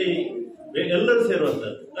 ಅದರಲ್ಲಿ ಎಲ್ಲರೂ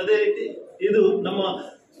ಸೇರುವಂಥದ್ದು. ಅದೇ ರೀತಿ ಇದು ನಮ್ಮ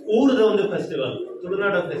ಊರದ ಒಂದು ಫೆಸ್ಟಿವಲ್,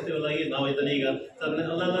 ತುಳುನಾಡ ಫೆಸ್ಟಿವಲ್ ಆಗಿ ನಾವು ಇದನ್ನ ಈಗ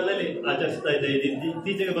ಅಲ್ಲಲ್ಲಿ ಆಚರಿಸ್ತಾ ಇದ್ದೇವೆ.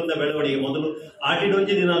 ಇತ್ತೀಚೆಗೆ ಬಂದ ಬೆಳವಣಿಗೆ, ಮೊದಲು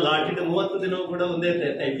ಆಟಿಡೊಂಜಿ ದಿನ ಅಲ್ಲ, 30 ದಿನವೂ ಕೂಡ ಒಂದೇ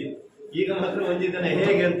ಟೈಪ್ ಇತ್ತು. ಈಗ ಮಾತ್ರ ಒಂದೇ ದಿನ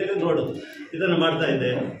ಹೇಗೆ ಅಂತೇಳಿ ನೋಡೋದು, ಇದನ್ನು ಮಾಡ್ತಾ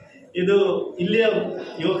ಇದ್ದೇವೆ. ಇದು ಇಲ್ಲಿಯ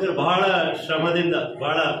ಯುವಕರು ಬಹಳ ಶ್ರಮದಿಂದ,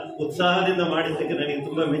 ಬಹಳ ಉತ್ಸಾಹದಿಂದ ಮಾಡಿದ್ದಕ್ಕೆ ನನಗೆ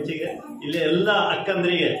ತುಂಬ ಮೆಚ್ಚುಗೆ. ಇಲ್ಲಿಯ ಎಲ್ಲ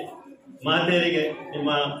ಅಕ್ಕಂದರಿಗೆ, ಮಾತೆಯರಿಗೆ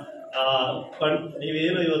ನಿಮ್ಮ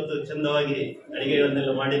ನೀವೇನು ಇವತ್ತು ಚಂದವಾಗಿ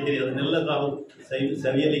ಅಡಿಗೆಗಳನ್ನೆಲ್ಲ ಮಾಡಿದ್ದೀರಿ, ಅದನ್ನೆಲ್ಲ ನಾವು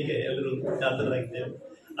ಸವಿಯಲಿಕ್ಕೆ ಎಲ್ಲರೂ ಕಾತರಾಗಿದ್ದೇವೆ.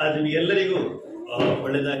 ಅದು ನಿಮಗೆಲ್ಲರಿಗೂ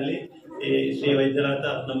ಒಳ್ಳೆಯದಾಗಲಿ. ಈ ಶ್ರೀ ವೈದ್ಯನಾಥ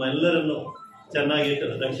ನಮ್ಮ ಎಲ್ಲರನ್ನು ಚೆನ್ನಾಗಿ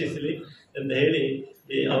ರಕ್ಷಿಸಲಿ ಎಂದು ಹೇಳಿ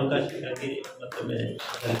ಈ ಅವಕಾಶಕ್ಕಾಗಿ ಮತ್ತೊಮ್ಮೆ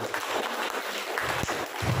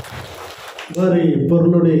ಬಾರಿ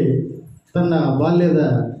ಪೊರ್ಲುಡಿ ತನ್ನ ಬಾಲ್ಯದ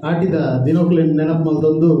ಆಟಿದ ದಿನಕುಲಿನ ನೆನಪು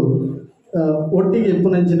ಮಲ್ತೊಂದು ಒಟ್ಟಿಗೆ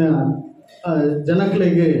ಇಪ್ಪುನಂಚಿನ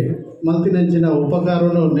ಜನಗಳಿಗೆ ಮಲ್ತಿನಂಚಿನ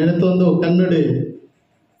ಉಪಕಾರವನ್ನು ನೆನೆತೊಂದು ಕನ್ನಡ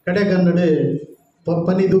ಕಡೆ ಕನ್ನಡ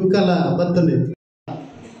ಪನಿ ದುಕ್ಕಲ ಬತ್ತಂದೆ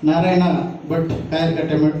ನಾರಾಯಣ ಭಟ್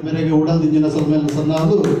ಕಾಯಕಟ್ಟೆ ಮೇರೆಗೆ ಉಡಲ್ದಿಂಜಿನ ಸಮ್ಮೇಳನ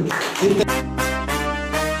ಸಂದಾದು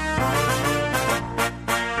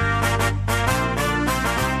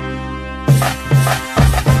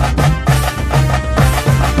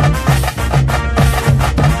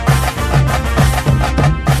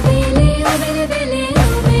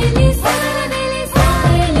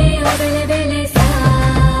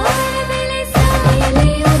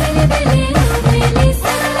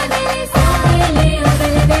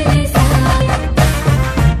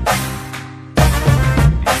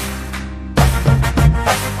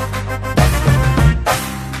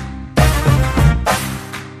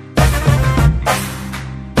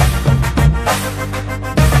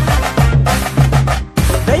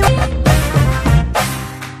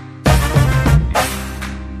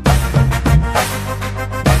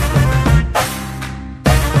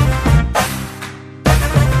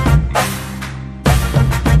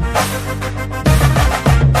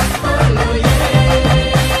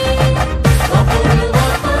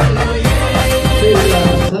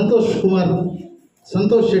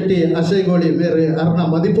ಸಂತೋಷ್ ಶೆಟ್ಟಿ ಅಶೈಗೋಳಿ ಮೇರೆ ಅರ್ನ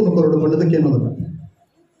ಮದಿಪುನು ಕೊರಡು ಕೊಂಡದಕ್ಕೆ ಮೊದಲು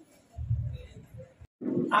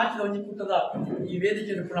ಆಟದೊಂಜಿ ಪುಟ್ಟದ ಈ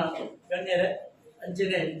ವೇದಿಕೆ ಪುಣ ಗಣ್ಯರೇ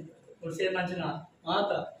ಅಂಚನೆ ಸೇರ್ಮಂಚಿನ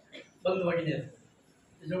ಮಾತ ಬಂದು ಬಡಿನೇರು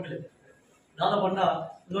ಜೋಕ್ಲೆ ದಾದ ಪಂಡ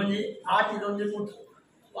ಇದೊಂಜಿ ಆಟಿದೊಂಜಿ ಪುಟ್ಟು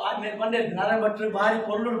ಆದ್ಮೇಲೆ ಬಂಡೇರು ನಾರಾಯಣ ಭಟ್ರು ಭಾರಿ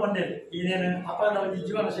ಪೊರ್ಲುಡು ಬಂಡೇರು ಈನೇನು ಅಪರದ ಒಂದು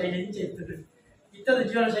ಜೀವನ ಶೈಲಿ ಹೆಂಚ ಇರ್ತದೆ ಇತ್ತದ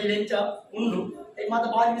ಜೀವನ ಶೈಲಿ ಹೆಂಚ ಉಂಡು ಮಾತ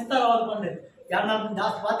ಭಾರಿ ವಿಸ್ತಾರವಾದ ಬಂಡೇರು ಯಾರು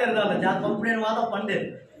ಜಾಸ್ತಿ ಮಾತಾಡಿದಲ್ಲ ಜಾಸ್ತಿ ಕಂಪ್ಲೇಂಟ್ ಮಾತ ಪಂಡೇರು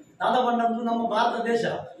ದಾದ ಪಂಡಂದು ನಮ್ಮ ಭಾರತ ದೇಶ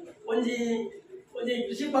ಒಂಜಿ ಒಂಜಿ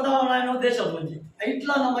ಕೃಷಿ ಪ್ರಧಾನ ದೇಶ ಒಂಜಿ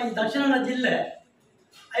ಐಟ್ಲ ನಮ್ಮ ಈ ದಕ್ಷಿಣ ಜಿಲ್ಲೆ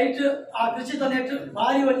ಐಟ್ ಆ ಕೃಷಿ ನೆಟ್ಟು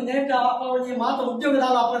ಭಾರಿ ಒಂದು ನೆಟ್ಟು ಒಂಜಿ ಮಾತ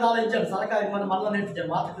ಉದ್ಯೋಗದಾಲ ಅಪದಾಲ ಇಜ್ಜರು ಸರ್ಕಾರಿ ಮನೆ ಮಲ್ಲ ನೆಟ್ಟಿದ್ದೆ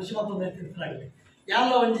ಮಾತ ಕೃಷಿ ಮತ್ತು ನೆಟ್ಟಿರ್ತಾರೆ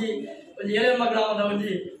ಯಾರ ಒಂಜಿ ಒಂಜಿ ಏಳೆಮ್ಮ ಗ್ರಾಮದ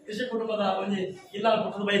ಒಂಜಿ ಕೃಷಿ ಕುಟುಂಬದ ಒಂಜಿ ಇಲ್ಲ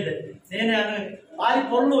ಕುಟುಂಬ ಬೈದೆ ನೇನೆ ಭಾರಿ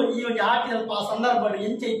ಪೊರ್ಲು ಈ ಒಂದು ಆಟಿನ ಆ ಸಂದರ್ಭ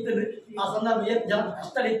ಎಂಚೆ ಇತ್ತದೆ ಆ ಸಂದರ್ಭ ಏತ್ ಜನ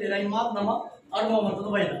ಕಷ್ಟ ಇರ್ತೇನೆ ಈ ಮಾತು ನಮ್ಮ ಅನುಭವ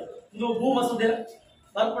ಮಾಡ್ತದೆ ಬೈದ ಇದು ಭೂ ಮಸೂದೆ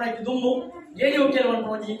ಬರ್ಪಣ ದುಂಬು ಜೇಡಿ ಹೋಗ್ಯಲ್ಲ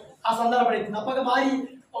ಒಂಜಿ ಆ ಸಂದರ್ಭ ಇತ್ತು ಅಪ್ಪಾಗ ಭಾರಿ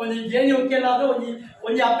ಒಂದು ಜೇಡಿ ಹೋಗ್ಯಲ್ಲ ಆದ್ರೆ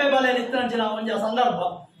ಒಂಜಿ ಅಪ್ಪೆ ಬಾಲೆ ಇತ್ತಂಚಿನ ಒಂಜಿ ಆ ಸಂದರ್ಭ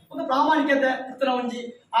ಒಂದು ಪ್ರಾಮಾಣಿಕತೆ ಇತ್ತಿನ ಒಂಜಿ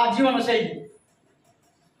ಆ ಜೀವನ ಶೈಲಿ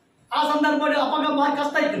ಆ ಸಂದರ್ಭ ಅಪ್ಪಾಗ ಭಾರಿ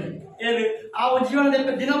ಕಷ್ಟ ಇತ್ತು ಏನು ಆ ಒಂದು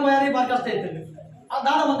ಜೀವನದ ದಿನ ಬಾರಿ ಭಾರಿ ಕಷ್ಟ ಇತ್ತು ಆ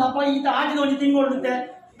ದಾದ ಒಂದು ಅಪ್ಪ ಈತ ಆಟಿದ ಒಂಜಿ ತಿಂಗಳು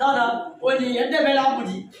ದಾದ ಒಂಜಿ ಎಡ್ಡೆ ಬೇಳೆ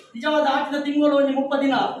ಹಾಕುಜಿ ನಿಜವಾದ ಆಟಿದ ತಿಂಗಳು ಒಂಜಿ 30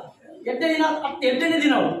 ದಿನ ಎಡ್ಡೆ ದಿನ ಎಡ್ಡೆನೇ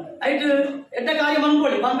ದಿನವು ಐಟ್ ಎಡ್ಡೆ ಕಾಯಿ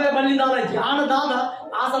ಮನ್ಕೊಳ್ಳಿ ಬಂಬೆ ಬಲ್ಲಿಂದ ಆಲಜ್ಜಿ ಆನ ದಾದ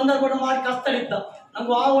ಆ ಸಂದರ್ಭ ಮಾಡಿ ಕಷ್ಟ ಇತ್ತ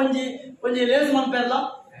ನಮ್ಗೆ ಆ ಒಂಜಿ ಲೇಸು ಮನ್ಪೆಲ್ಲ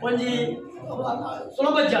ಒಂಜಿ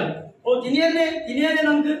ಸುಲಭ ಜಾಗ ಓ ತಿನಿಯೇನೆ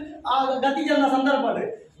ನಮ್ಗೆ ಆ ಗತಿ ಜನ ಸಂದರ್ಭ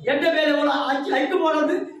ಎಡ್ಡೆ ಬೇಳೆ ಓಲ ಐಟು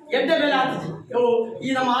ಮಾಡೋದು ಎಡ್ಡೆ ಬೇಳೆ ಆಟಿಸಿ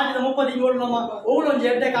ಈ ನಮ್ಮ ಆಟಿದ 30 ತಿಂಗಳು ನಮ್ಮ ಓಳು ಒಂಜಿ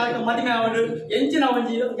ಎಡ್ಡೆ ಕಾರ್ಯಕ್ರಮ ಮದುವೆ ಆವಡು ಎಂಚಿನ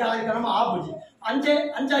ಒಂಜಿ ಕಾರ್ಯಕ್ರಮ ಆಪುಜಿ ಅಂಚೆ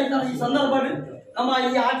ಈ ಸಂದರ್ಭ ನಮ್ಮ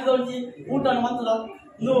ಈ ಆಟಿದ ಒಂಜಿ ಊಟ ಮಂತದ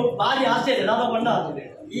ಒಂದು ಭಾರಿ ಆಶ್ಚರ್ಯ ದಾದ ಬಂಡ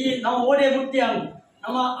ಈ ನಮ್ಮ ಓಡೆ ಮುಟ್ಟಿ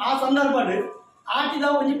ನಮ್ಮ ಆ ಸಂದರ್ಭ ಆಟಿದ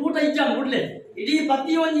ಒಂಜಿ ಕೂಟ ಇಚ್ಚಾನು ಬಿಡ್ಲೆ ಇಡೀ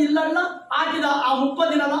ಪ್ರತಿ ಒಂಜಿ ಇಲ್ಲ ಆಟಿದ ಆ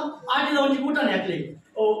 30 ದಿನದ ಆಟಿದ ಒಂಜಿ ಕೂಟನೇ ಹಾಕ್ಲಿ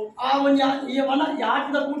ಆ ಒಂಜಿ ಈ ಮನ ಈ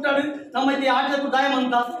ಆಟಿದ ಕೂಟಾಡು ನಮ್ಮ ಇಲ್ಲಿ ಆಟಿದ ಕೂಟ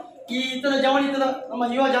ದಯಮಂತ ಈ ಇತದ ಜವಳಿತದ ನಮ್ಮ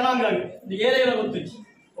ಯುವ ಜನಾಂಗ ಏರಿಯಾಗ ಗೊತ್ತಿಚ್ಚಿ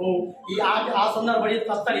ಈ ಆ ಸಂದರ್ಭ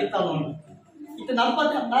ಕಷ್ಟ ಇತ್ತ ನೋಡಿ ಇತ್ತು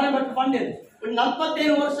 40 ನಾನೇ ಬಟ್ಟು ಪಂಡೆ ಒಂದು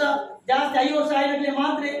 45 ವರ್ಷ ಜಾಸ್ತಿ 5 ವರ್ಷ ಆಯ್ತು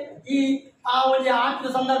ಮಾತ್ರ ಈ ಆ ಒಂದು ಆಟಿದ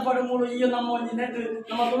ಸಂದರ್ಭ ಮೂಲ ಈ ನಮ್ಮ ಒಂದು ನೆಟ್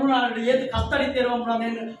ನಮ್ಮ ತುಳುನಾಡು ಏತು ಕಷ್ಟ ಇತ್ತೇರೋ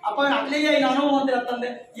ಅಪ್ಪ ಅಕ್ಲೆಯ ಅನುಭವ ಅಂತ ಅಂತಂದ್ರೆ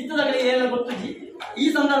ಇತ್ತದಾಗಲೇ ಏನ ಗೊತ್ತಿಜಿ ಈ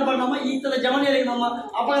ಸಂದರ್ಭ ನಮ್ಮ ಈತದ ಜವನಿಯಲ್ಲಿ ನಮ್ಮ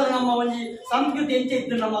ಅಪರದ ನಮ್ಮ ಒಂದು ಸಂಸ್ಕೃತಿ ಎಂಚೆ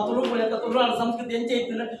ಇತ್ತು ನಮ್ಮ ತುಳುನಾಡು ಸಂಸ್ಕೃತಿ ಎಂಚೆ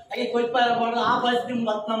ಇತ್ತು ಹಾಗೆ ಕೊಯ್ಪಾರ ಮಾಡೋದು ಆ ಪರಿಸ್ಥಿತಿ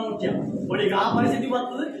ಬತ್ ನಮ್ಮ ಮುಖ್ಯ ಒಳಿಗೆ ಆ ಪರಿಸ್ಥಿತಿ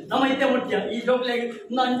ಬರ್ತದೆ ನಮ್ಮ ಇತ್ತೆ ಮುಖ್ಯ ಈ ಜೋಕ್ಲೆಗೆ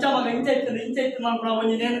ಒಂದು ಅಂಚ ಮಗ ಇಂಚೆ ಇತ್ತು ಮಾಡ್ಕೊಳ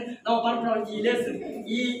ಒಂದೇನು ನಾವು ಮಾಡ್ಕೊಳ ಈ ಲೇಸ್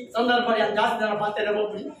ಈ ಸಂದರ್ಭ ಜಾಸ್ತಿ ಜನ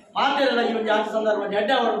ಮಾತಾಡಲ್ಲ ಈ ಒಂದು ಆಟ ಸಂದರ್ಭ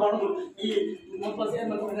ಎಡ್ಡೆ ಅವರು ಬಂದು ಈ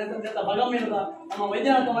ಭಗಮ್ಯದ ನಮ್ಮ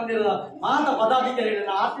ವೈದ್ಯನಾಥ ಮಂದಿರದ ಮಾತ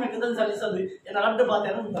ಪದಾಧಿಕಾರಿಗಳನ್ನ ಆತ್ಮೀಯ ಕೃತಜ್ಞತೆ ಸಲ್ಲಿಸಲು ಏನ ಅಡ್ಡ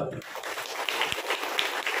ಪಾತೆಯನ್ನು ಉಂಟಾಗ್ತದೆ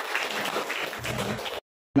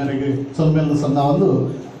ಮೇರೆಗೆ ಸೊಲ್ಮೇಲೆ ಸಣ್ಣ ಒಂದು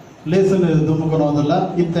ಲೇಸನ್ನು ದುಮ್ಮುಕೊಳೋದಲ್ಲ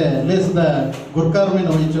ಇತ್ತೆ ಲೇಸದ ಗುರ್ಕಾರ್ಮಿನ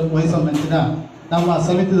ವಯಸ್ಸಂಚಿನ ನಮ್ಮ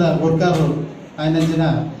ಸಮಿತಿದ ಗುರ್ಕಾರು ಆಯ್ನಂಚಿನ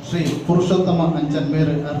ಶ್ರೀ ಪುರುಷೋತ್ತಮ ಅಂಚನ್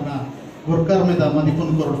ಮೇರೆ ಅವ್ರನ್ನ ಗುರ್ಕಾರ್ಮಿದ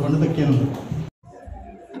ಮದಿಪುನ್ ಕೊರಡ್ಕೊಂಡದಕ್ಕೇನು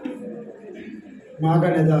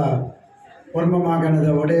ಮಾಗಣದ ವರ್ಮ ಮಾಗಣದ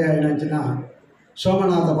ಒಡೆಯ ಆಯ್ನಂಚಿನ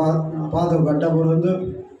ಸೋಮನಾಥ ಪಾದ ಗಡ್ಡ ಬರೋದು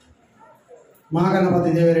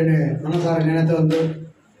ಮಾಗಣಪತಿ ದೇವರನ್ನೇ ಮನಸಾರ ನೆನೆತ ಒಂದು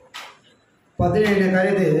 17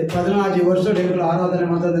 ಕರೆದು 14 ವರ್ಷಗಳು ಆರಾಧನೆ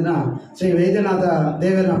ಮಾಡೋದನ್ನ ಶ್ರೀ ವೈದ್ಯನಾಥ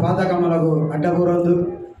ದೇವರ ಪಾದಕಮಲಗೂ ಅಡ್ಡಬೂರೊಂದು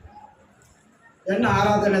ಎನ್ನ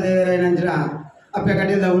ಆರಾಧನೆ ದೇವರ ಏನಂಚಿನ ಅಪ್ಪೆ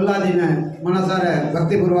ಕಟ್ಟಿದ ಉಲ್ಲಾದಿನ ಮನಸಾರೆ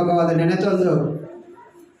ಭಕ್ತಿಪೂರ್ವಕವಾದ ನೆನೆತೊಂದು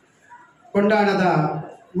ಕೊಂಡಾಣದ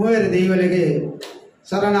ಮೂವೇರು ದೈವಲಿಗೆ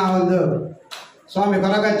ಶರಣ ಒಂದು ಸ್ವಾಮಿ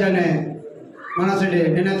ಕೊರಗಜ್ಜನೆ ಮನಸ್ಸಿಡಿ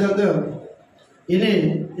ನೆನೆತೊಂದು ಇನಿ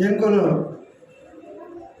ಎಂಕುಲು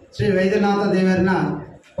ಶ್ರೀ ವೈದ್ಯನಾಥ ದೇವರನ್ನ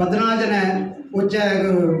 14ನೇ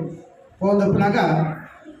ಉಚ್ಚಯಗೂ ಹೋದಪ್ಪನಾಗ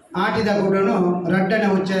ಆಟಿದ ಕೂಡ ರಡ್ಡನೇ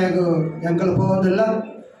ಉಚ್ಚಯಗೂ ಎಂಕಲು ಹೋಗೋದಿಲ್ಲ.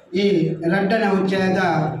 ಈ ರಡ್ಡನೇ ಉಚ್ಚಯದ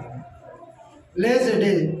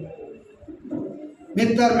ಲೇಸಿಡಿ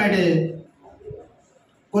ಮಿತ್ತರ್ಮೆಡಿ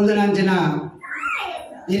ಕುಲ್ದಿನಂಚಿನ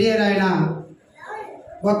ಹಿರಿಯರಾಯನ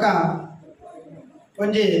ಒಕ್ಕ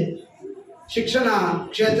ಒಂಜಿ ಶಿಕ್ಷಣ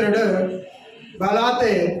ಕ್ಷೇತ್ರಡು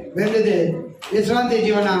ಬಲಾತೆ ಬೆಂದಿದೆ ವಿಶ್ರಾಂತಿ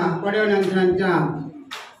ಜೀವನ ಪಡೆಯುವಂಚಿನ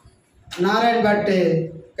ನಾರಾಯಣ ಭಟ್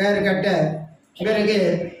ಕೈರಕಟ್ಟೆ ಇವರಿಗೆ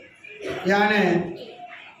ಯಾನೆ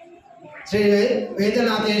ಶ್ರೀ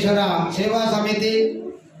ವೈದ್ಯನಾಥೇಶ್ವರ ಸೇವಾ ಸಮಿತಿ,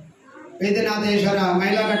 ವೈದ್ಯನಾಥೇಶ್ವರ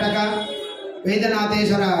ಮಹಿಳಾ ಘಟಕ,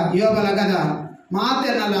 ವೈದ್ಯನಾಥೇಶ್ವರ ಯುವ ಬಲಗದ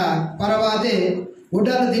ಮಾತೆನಲ ಪರವಾದಿ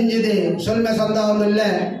ಉಡಲು ದಿಂಜಿದೆ ಸೊಲ್ಮೆ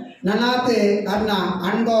ಸಂದವಲ್ಲೇ ನನಾತೆ ಅನ್ನ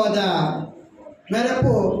ಅನುಭವದ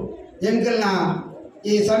ಮೆರಪು ಎಂಕಲ್ನ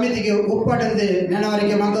ಈ ಸಮಿತಿಗೆ ಉಪ್ಪಟಂದು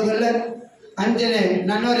ನೆನವರಿಕೆ ಮಾಡೋದಿಲ್ಲ. ಅಂಚನೆ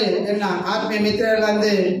ನನ್ನವರೇ ಎನ್ನ ಆತ್ಮೀಯ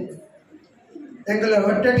ಮಿತ್ರಗಳಂದು ಎಂಕಲ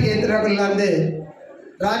ಒಟ್ಟೊಟ್ಟಿಗೆ ಎತ್ತರಗಳಂದು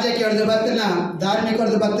ರಾಜಕೀಯದ ಬತ್ತನ,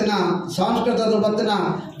 ಧಾರ್ಮಿಕದ ಬತ್ತನ, ಸಾಂಸ್ಕೃತದ ಬತ್ತನ,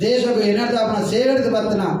 ದೇಶಕ್ಕೂ ಏನಾದ ಸೇವೆದ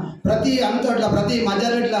ಬತ್ತನ ಪ್ರತಿ ಅಂತೊಡ್ಲ ಪ್ರತಿ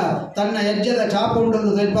ಮಜಲಿಡ್ಲ ತನ್ನ ಹೆಜ್ಜೆದ ಚಾಪು ಉಂಟು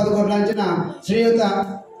ತಿಳಿಪದಕೊರ್ಲಂಚಿನ ಶ್ರೀಯುತ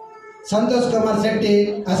ಸಂತೋಷ್ ಕುಮಾರ್ ಶೆಟ್ಟಿ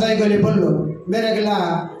ಅಸೈಗೊಲಿ ಪುಲ್ಲು ಮೇರೆಗಿಲ್ಲ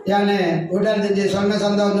ಯಾನೆ ಉಡಲ್ದಿಂಜಿ ಸೊನ್ನೆ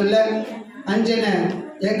ಸಂದವನ್ನುಲ್ಲೆ ಅಂಚನೆ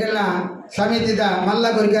ಎಂಕಲ್ಲ ಸಮಿತಿದ ಮಲ್ಲ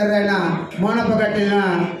ಗುರಿಗಾರನ ಮೋನಪಗಟ್ಟಿನ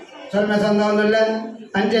ಸೊನ್ನೆ ಸಂದವನ್ನುಲ್ಲೆ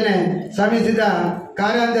ಅಂಚನೆ ಸಮಿತಿದ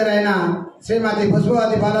ಕಾರ್ಯಾಂತರೈನ ಶ್ರೀಮತಿ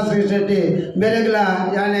ಪುಷ್ಪವತಿ ಬಾಲಶ್ರೀ ಶೆಟ್ಟಿ ಮೇರೆಗಿಲ್ಲ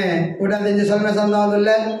ಯಾನೆ ಉಡಲ್ದಿಂಜಿ ಸೊನ್ನೆ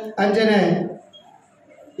ಸಂದವನ್ನುಲ್ಲೆ ಅಂಚನೆ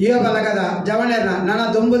ಯುವ ಬಲಗದ ಜವಣೆರ್ನ ನನ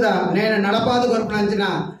ದುಂಬುದ ನೇನ ನಡಪಾದು ಗೊಪ್ಪುನಂಚಿನ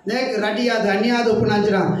ನೇಕ್ ರಡಿಯಾದ ಅನ್ಯಾದ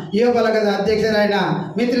ಉಪ್ಪುನಂಚಿನ ಯುವ ಬಲಗದ ಅಧ್ಯಕ್ಷರಾಯನ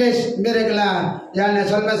ಮಿಥಿಲೇಶ್ ಮೇರೆಗಲ ಯಾನೆ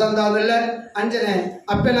ಸೊಲ್ಮೆ ಸಂದಾವದಲ್ಲ ಅಂಚನೆ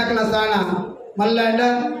ಅಪ್ಪೆನಕಲ ಸ್ಥಾನ ಮಲ್ಲಾಂಡ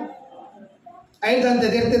 5 ಅಂತ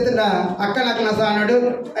ತಿರ್ತಿರ್ತಿನ ಅಕ್ಕನಕಲ ಸ್ಥಾನಡು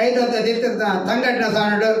 5 ಅಂತ ತಿರ್ತಿರ್ತ ತಂಗಡ್ನ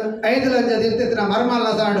ಸ್ಥಾನಡು 5 ಲಂಚ ತಿರ್ತಿರ್ತಿನ ಮರ್ಮಲ್ಲ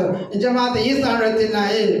ಸ್ಥಾನಡು ನಿಜ ಮಾತು ಈ ಸ್ಥಾನ ತಿನ್ನ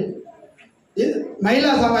ಈ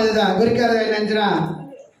ಮಹಿಳಾ ಸಮಾಜದ ಗುರಿಕಾರ ನಂಚಿನ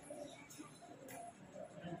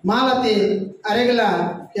ಮಾಲತಿ ಅರೆಗಲ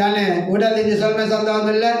ಯಾನೆ ಉಡಲಿದ್ದು ಸೊಲ್ಮೆ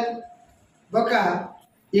ಸಂದವನ್ನುಲ್ಲ ಬೊಕ್ಕ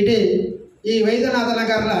ಇಡೀ ಈ ವೈದ್ಯನಾಥ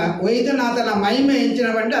ನಗರ ವೈದ್ಯನಾಥನ ಮಹಿಮೆ ಇಂಚಿನ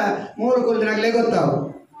ಬಂಡ 3 ಕುಲ್ದಿನಗಲೇ ಗೊತ್ತಾವು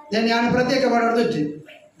ನಾನು ಯಾನು ಪ್ರತ್ಯೇಕ ಮಾಡೋದು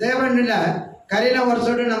ದೇವಣ್ಣಿಲ್ಲ ಕರಿನ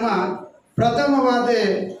ವರ್ಷಡು ನಮ್ಮ ಪ್ರಥಮವಾದ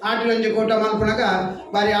ಆಟಿಲೊಂಜಿ ಕೂಟ ಮಲ್ಪನಾಗ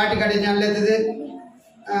ಬಾರಿ ಆಟಿ ಕಡೆ ಜ್ಞಾನಲೆತ್ತದೆ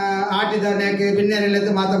ಆಟಿದ ನೆಕ್ಕೆ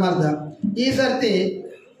ಬಿನ್ನೆರೆಲೆದ್ದು ಮಾತಾಡ್ದ ಈ ಸರ್ತಿ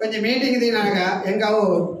ಕೊಂಚ ಮೀಟಿಂಗ್ ದಿನಾಗ ಹೆಂಗಾವು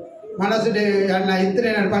ಮನಸ್ಸು ಅಣ್ಣ ಇತ್ತರೆ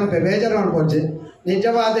ನಾನು ಪಂಪೆ ಬೇಜಾರು ಮಾಡ್ಕೊಡ್ಚಿ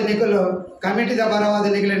ನಿಜವಾದ ನಿಖಲು ಕಮಿಟಿದ ಪರವಾದ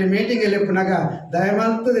ನಿಖಲಿನ ಮೀಟಿಂಗಲ್ಲಿ ಎಪ್ಪನಾಗ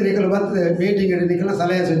ದಯಮಂತದ ನಿಖಲು ಬರ್ತದೆ ಮೀಟಿಂಗ್ ನಿಖಲ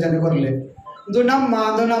ಸಲಹೆ ಸೂಚನೆ ಕೊರಲಿ ಇದು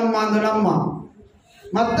ನಮ್ಮ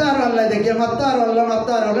ಮತ್ತಾರು ಅಲ್ಲ ಇದಕ್ಕೆ ಮತ್ತಾರು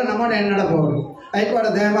ಅಲ್ಲ ನಮ್ಮನೆ ನಡಬಹುದು ಐಪಾಡ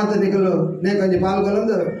ದಯಮಂತ ನಿಖಲು ನೇ ಕೊಂಚ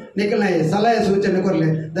ಪಾಲ್ಗೊಳ್ಳೊಂದು ನಿಖಲ್ನ ಸಲಹೆ ಸೂಚನೆ ಕೊರಲಿ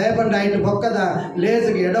ದಯಪಂಡ ಐಟು ಪಕ್ಕದ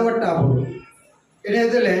ಲೇಸಿಗೆ ಎಡವಟ್ಟಾಗ್ಬೋದು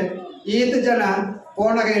ಇಡೀದಲೆ ಈತ ಜನ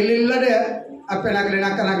ಪೋಣಗ ಇಲ್ಲಿಲ್ಲದೆ ಅಪ್ಪೆನಾಗಲಿ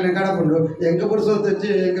ನಕ್ಕನಾಗಲಿ ಕಡಕೊಂಡು ಹೆಂಗೆ ಬುಡ್ಸೋತಚ್ಚಿ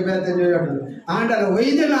ಹೆಂಗೆ ಬೇತಂಜಿ ಆಂಡಲ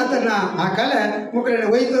ವೈದ್ಯನಾಥನ ಆ ಕಲೆ ಮುಕ್ಕಳಿನ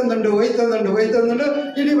ಒಯ್ತೊಂದುಂಡು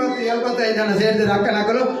ಇಡೀ 75 ಜನ ಸೇರಿದ್ರೆ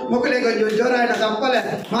ಅಕ್ಕನಾಗಲು ಮುಕ್ಕಳಿಗೆ ಕೊಂಚ ಜೋರಾಯಣ ತಪ್ಪಲೆ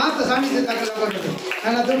ಮಾತು ಸಮಿತಿ ತಗೊಳ್ಕೊಂಡು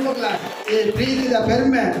ನನ್ನ ತುಂಬಲ ಈ ಪ್ರೀತಿದ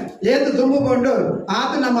ಪೆರ್ಮೆ ಏತು ತುಂಬಿಕೊಂಡು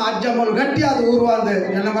ಆತ ನಮ್ಮ ಅಜ್ಜ ಮೂಲ ಗಟ್ಟಿಯಾದ ಊರು ಅಂದು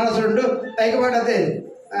ನನ್ನ ಮನಸ್ಸುಂಡು ಐಕಬಾಡದೆ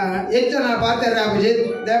ಹೆಚ್ಚನ ಪಾತ್ರೆ ಅಭಿಜಿತ್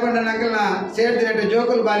ದೇವಣ್ಣ ನಕಲ್ನ ಸೇರ್ದಿನಟ್ಟು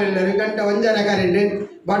ಜೋಕುಲ್ ಬಾಲಿಲ್ಲರಿ ಗಂಟ ಒಂಜನೆ ಕರಿಂಡಿ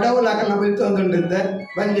ಬಡವುಲ ಅಕಲ್ನ ಬಿಲ್ತೊಂದುಂಡಿದ್ದೆ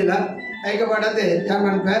ಬಂಜಿಲ್ಲ ಐಕಬಾಡದೆ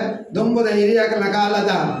ಯಾಕಂಪೆ ದುಂಬುದ ಹಿರಿಯಕಲ್ನ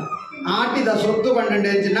ಕಾಲದ ಆಟಿದ ಸೊತ್ತು ಪಂಡ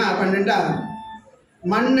ಹೆಚ್ಚಿನ ಪಂಡ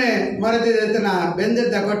ಮಣ್ಣೆ ಮರೆದಿದ್ದ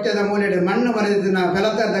ಬೆಂದಿದ್ದ ಕೊಟ್ಟೆದ ಮೂಲೆಡೆ ಮಣ್ಣು ಮರೆದಿದ್ದ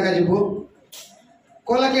ಬೆಲತದ ಗಜಿಪು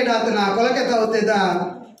ಕೊಲಕೆಡಾತನ ಕೊಲಕೆ ತೌತಿದ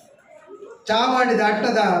ಚಾವಾಡಿದ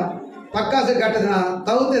ಅಟ್ಟದ ಪಕ್ಕಾಸು ಕಟ್ಟದ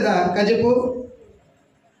ತೌತಿದ ಗಜಿಪು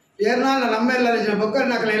ಏರ್ನಾಳ ನಮ್ಮೆಲ್ಲರ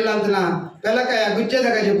ಬೊಕ್ಕರ್ನಾಕಲ ಇಲ್ಲ ಅಂತನ ಬೆಲಕಾಯ ಗುಜ್ಜದ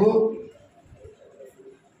ಗಜಿಪು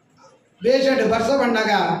ಬೇಷಡ್ ಬರ್ಸ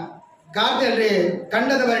ಬಂಡಾಗ ಕಾರ್ತಿಯಲ್ಲಿ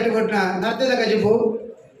ಕಂಡದ ಬರಟಿ ಕೊಟ್ಟಿನ ನರ್ತದ ಗಜಿಪು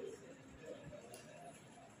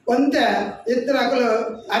ಒಂತೆ ಇತ್ರ ಅಕಲು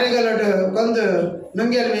ಅರೆಗಲೊಟ್ಟು ಕೊಂದು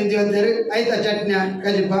ನುಂಗಿಯಲ್ಲಿ ಮಿಂದಿ ಅಂತೇಳಿ ಐತ ಚಟ್ನಿ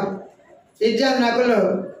ಗಜಿಪ ಇಜ್ಜಾದ ನಕಲು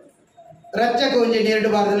ರಚ್ಚಕ್ಕೆ ಒಂಜಿ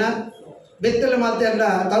ನೀರು ಬಾರ್ದನ ಬಿತ್ತಲು ಮತ್ತೆ ಎಲ್ಲ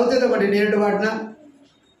ತೌತದ ಬಡಿ ನೀರು ಬಾಡ್ನ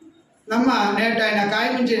ನಮ್ಮ ನೇಟಾಯಿನ ಕಾಯಿ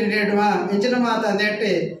ಮುಂಚಿನ ನೇಟು ಹೆಚ್ಚಿನ ಮಾತ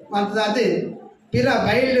ನೆಟ್ಟಿ ಮತ್ತು ಪಿರ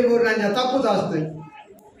ಬೈಲ್ಡ್ ಊರು ನಂಜ ತಪ್ಪು ತೋಸ್ತು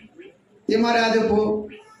ತಿಮ್ಮರೆ ಅದಪ್ಪು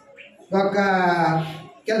ಬೊಕ್ಕ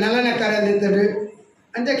ನೆಲನೆ ಕರೆದಿತ್ತರು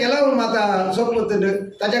ಅಂಚ ಕೆಲವು ಮಾತ ಸೊಪ್ಪು ತಿಂದು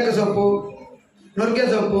ತಜಕ ಸೊಪ್ಪು ನುರ್ಗೆ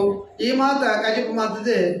ಸೊಪ್ಪು ಈ ಮಾತ ಕಜಿಪು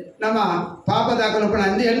ಮಾತದ್ದು ನಮ್ಮ ಪಾಪ ದಾಖಲು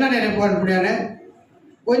ಅಂದು ಎಣ್ಣ ನೆನಪು ಅನ್ಬಿಡ್ಯಾನೆ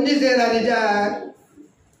ಒಂಜಿ ಸೇರ ನಿಜ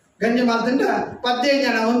ಗಂಜಿ ಮಾತಂಡ 15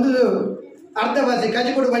 ಜನ ಒಂದು ಅರ್ಧ ಬಸಿ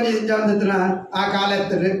ಕಜಿಕೊಡು ಬಂಜಿ ನಿಜ ಒಂದಿನ ಆ ಕಾಲ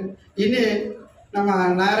ಎತ್ತರು ಇನ್ನು ನಮ್ಮ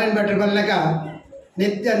ನಾರಾಯಣ ಭಟ್ರು ಬಲ್ಲಕ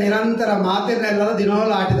ನಿತ್ಯ ನಿರಂತರ ಮಾತಿನೆಲ್ಲ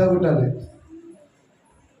ದಿನೋಲು ಆಟಿದೋಗ್ಬಿಟ್ಟಾರೆ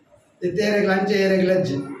ಇತ್ತೇರೆಗಳು ಅಂಚೆ ಏರೆಗಳು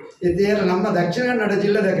ಹಚ್ಚಿ ಇತ್ತೇರು ನಮ್ಮ ದಕ್ಷಿಣ ಕನ್ನಡ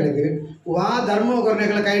ಜಿಲ್ಲೆದಾಗಲಿಗೆ ವಾ ಧರ್ಮ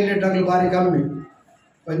ಕೊರನೆಗಳ ಕೈಲಿಟ್ಟಾಗಲು ಭಾರಿ ಕಮ್ಮಿ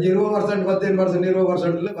ಒಂದು 20% 15%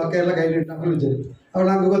 20% ಬಕ್ಕ ಎಲ್ಲ ಕೈಲಿಟ್ಟಾಗಲು ಜರಿ ಅವ್ರು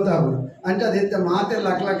ನಮ್ಗೆ ಗೊತ್ತಾಗೋದು ಅಂಚೆ ಇತ್ತ ಮಾತೆಲ್ಲ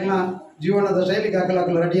ಅಕ್ಲಕ್ಲ ಜೀವನದ ಶೈಲಿಗೆ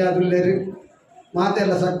ಅಕ್ಲಕ್ಲು ರೆಡಿ ಆದ್ರಲ್ಲೇರಿ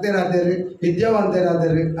ಮಾತೆಲ್ಲ ಸಕ್ತೇರಾದೇರಿ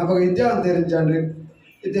ವಿದ್ಯಾವಂತರಾದೇರಿ ಅವಾಗ ವಿದ್ಯಾವಂತರು ಜಾನ್ರಿ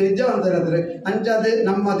ಇದು ವಿದ್ಯಾವಂತರಾದ್ರೆ ಅಂಚದೆ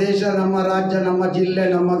ನಮ್ಮ ದೇಶ ನಮ್ಮ ರಾಜ್ಯ ನಮ್ಮ ಜಿಲ್ಲೆ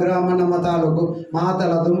ನಮ್ಮ ಗ್ರಾಮ ನಮ್ಮ ತಾಲೂಕು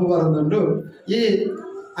ಮಾತೆಲ್ಲ ತುಂಬ ಬರೋದುಂಟು ಈ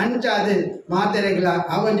ಅಂಚಾದೆ ಮಾತೆರೆಗಳ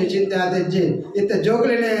ಅವೊಂದು ಚಿಂತೆ ಆದಜ್ಜಿ ಇತ್ತ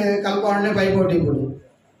ಜೋಗುಲಿನೇ ಕಲ್ಪನೆ ಪೈಪೋಟಿ ಕೊಡು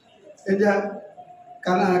ಎಂಜ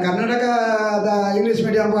ಕರ್ನಾಟಕದ ಇಂಗ್ಲೀಷ್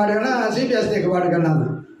ಮೀಡಿಯಂ ಪಾಡೋಣ CBSE ಪಾಡ್ಗಣ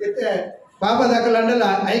ಇತ್ತೆ ಪಾಪ ದಾಖಲಂಡಲ್ಲ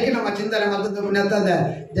ಐಕೆ ನಮ್ಮ ಚಿಂತನೆ ಮತ್ತು ನೆತ್ತದೆ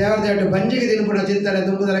ದೇವರದೇಟು ಬಂಜಿಗೆ ದಿನಪುಣ ಚಿಂತನೆ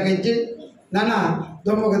ತುಂಬುದರ ಕೆಚ್ಚಿ ನನ್ನ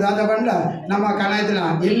ದುಮ್ಮುಗ ದಾದ ಬಂಡ ನಮ್ಮ ಕಣೈದಿನ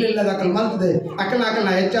ಇಲ್ಲಿಲ್ಲ ದಾಖಲು ಮಲ್ತದೆ ಅಕ್ಕಲ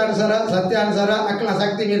ಹೆಚ್ಚಾನುಸಾರ ಸತ್ಯಾನುಸಾರ ಅಕ್ಕಲ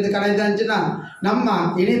ಶಕ್ತಿ ಮೀರಿದ ಕಣೈದ ಅಂಚಿನ ನಮ್ಮ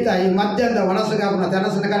ಇಣಿತ ಈ ಮಧ್ಯಾಹ್ನದ ಒಣಸುಗಾಪನ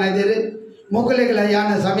ತೆನಸಿನ ಕಣೈದಿರಿ ಮುಗುಲಿಗಳ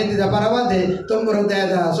ಯಾನ ಸಮಿತಿದ ಪರವಾದಿ ತುಂಬು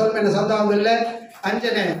ಹೃದಯದ ಸೊಲ್ಮೆನ ಸಂದವಲ್ಲೇ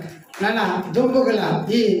ಅಂಚನೆ ನನ್ನ ದುಂಬುಗಳ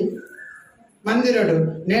ಈ ಮಂದಿರಡು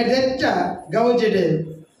ನೇರ್ದೆಚ್ಚ ಗೌಜಿಡೆ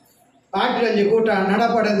ಆಟರಂಜಿ ಕೂಟ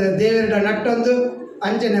ನಡಪಡದ ದೇವರ ನಟ್ಟೊಂದು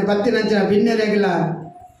ಅಂಚನೆ ಬತ್ತಿನಂಚಿನ ಭಿನ್ನರೆಗಳ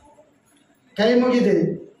ಕೈ ಮುಗಿದೆ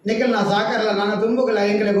ನಿಖಲ್ನ ಸಾಕರ್ಲ ನನ್ನ ತುಂಬುಗಳ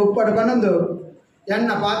ಎಂಗಳಿಗೆ ಉಪ್ಪಡು ಬಂದೊಂದು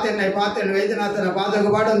ಎಣ್ಣ ಪಾತೆಣ್ಣ ವೈದ್ಯನಾಥನ ಪಾದಕ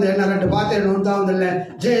ಪಾಡೊಂದು ಎಣ್ಣ ರೆಡ್ಡು ಪಾತೆಣ್ಣ ಉಂಟ ಒಂದಲ್ಲೇ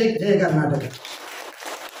ಜೈ ಜೈ ಕರ್ನಾಟಕ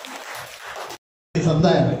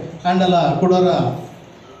ಸಂದಾಯ ಅಂಡಲ ಕುಡರ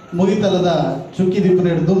ಮುಗಿತಲದ ಚುಕ್ಕಿ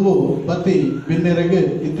ದಿಪ್ಪನೆಡು ದುಂಬು ಬತ್ತಿ ಬಿನ್ನೆರೆಗೆ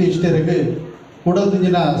ಇತ್ತಿ ಇಷ್ಟೆರೆಗೆ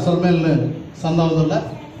ಕುಡದಿಂಜಿನ ಸೊಲ್ಮೇಲ್ ಸನ್ನವುದಿಲ್ಲ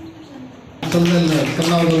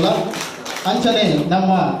ಅಂಚನೆ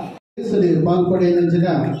ನಮ್ಮ ಪಾಲ್ಪಡೆ ನೆಂಚಿನ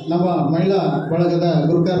ನಮ್ಮ ಮಹಿಳಾ ಬಳಗದ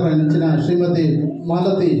ಗುರುಕಾರ ನೆಂಚಿನ ಶ್ರೀಮತಿ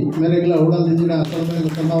ಮಾಲತಿ ಮೇರೆಗಳ ಉಡಲ್ದಿಂಜಿನ ಸೊಲ್ಮೇಲ್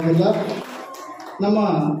ಸನ್ನವುದಿಲ್ಲ ನಮ್ಮ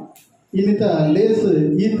ಇನ್ನಿತ ಲೇಸ್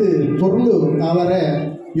ಈತ್ ಪೊರ್ಲು ಅವರ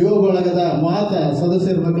ಯುವ ಬಳಗದ ಮಾತ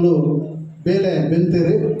ಸದಸ್ಯರ ಮಗಳು ಬೇಲೆ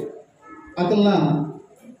ಬೆಂತೇರು ಅಕಲ್ನ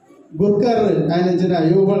ಗುರ್ಕರ್ ಆಯ್ನಿಂಚಿನ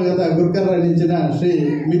ಯುವ ಬಳಗದ ಗುರ್ಕರ್ ಆಯ್ನಿಂಚಿನ ಶ್ರೀ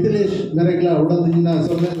ಮಿಥಿಲೇಶ್ ಮೆರೆಗಳ ಉಡಲ್ದಿಂಜಿನ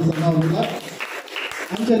ಸೊಲ್ಮೇಲ್ ಸನ್ನವುದಿಲ್ಲ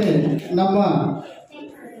ಅಂಚನೆ ನಮ್ಮ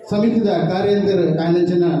ಸಮಿತಿದ ಕಾರ್ಯಂತರ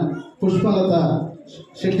ಆಯ್ನಿಂಚಿನ ಪುಷ್ಪಲತಾ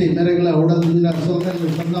ಶೆಟ್ಟಿ ಮೆರೆಗಳ ಉಡಲ್ದಿಂಜಿನ ಸೊಲ್ಮೇಲ್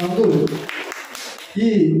ಸನ್ನವುದು ಈ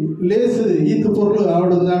ಲೇಸ್ ಈತ್ ಪೊರ್ಲು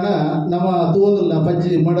ಆವಡದಾಣ ನಮ್ಮ ತೂವದಲ್ಲ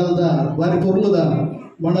ಪಜ್ಜಿ ಮಡಲ್ದ ಬಾರಿ ಪೊರ್ಲುದ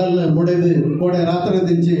ಮಡಲ್ ಮುಡೆದು ಕೋಡೆ ರಾತ್ರಿ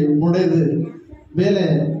ದಿಂಚಿ ಮುಡೆದು ಬೇಲೆ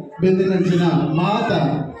ಬೆಂದಿನಂಚಿನ ಮಾತ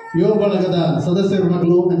ಯುವ ಬಳಗದ ಸದಸ್ಯರ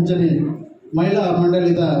ಮಗಳು ಅಂಚನೆ ಮಹಿಳಾ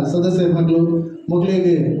ಮಂಡಳಿದ ಸದಸ್ಯರ ಮಗಳು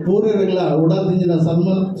ಮಗಳಿಗೆ ಪೂರ್ವಗಳ ಉಡಲ್ದಿಂಜಿನ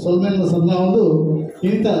ಸೊಲ್ಮೇಲ್ನ ಸನ್ನ ಒಂದು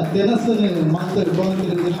ಇಂಥ ತೆನಸನ್ನು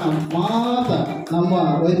ಮಾತಾಡಿಕೊಂಡಿನ ಮಾತ ನಮ್ಮ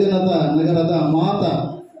ವೈದ್ಯನಾಥ ನಗರದ ಮಾತ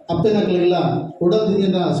ಅಪ್ಪೆನಗಳಿಲ್ಲ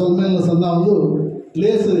ಉಡಲ್ದಿಂಜಿನ ಸೊಲ್ಮೇಲ್ನ ಸನ್ನ ಒಂದು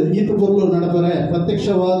ಲೇಸ್ ಈತು ಪೊರ್ಲು ನಡಪರೆ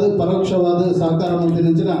ಪ್ರತ್ಯಕ್ಷವಾದ ಪರೋಕ್ಷವಾದ ಸಹಕಾರ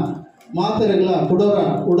ಮಂತ್ರಿನ ಮಾತೆರೆಗಳ ಕುಡೋರ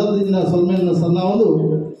ಉಡಲ್ದಿಂಜಿನ ಸೊಲ್ಮೇಲ್ನ ಸನ್ನ ಒಂದು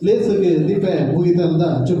ಲೇಸ್ಗೆ ದೀಪೆ ಮುಗಿತಂದ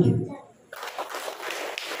ಚುಕ್ಕಿ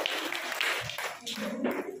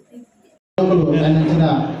ನೆಂಚಿನ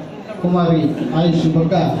ಕುಮಾರಿ ಆಯುಷ್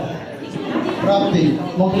ಪಕ್ಕ ಪ್ರಾಪ್ತಿ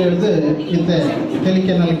ಮಕ್ಕಳು ಹಿಡಿದು ಇಂತೆ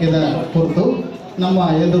ತೆಲಿಕೆ ನಲಿಕೆದ ಕುರಿತು ನಮ್ಮ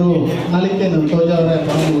ಎದುರು ನಲಿಕೆಯನ್ನು ತೋಜವರ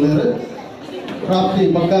ಪರಮಗಳರು ಪ್ರಾಪ್ತಿ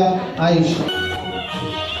ಪಕ್ಕ ಆಯುಷ್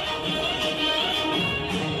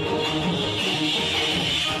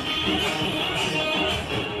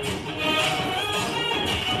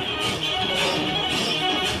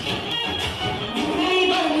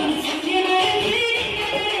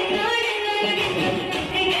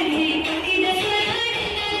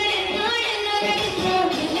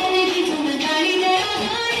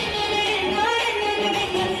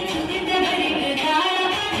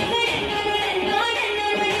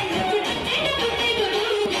Thank you.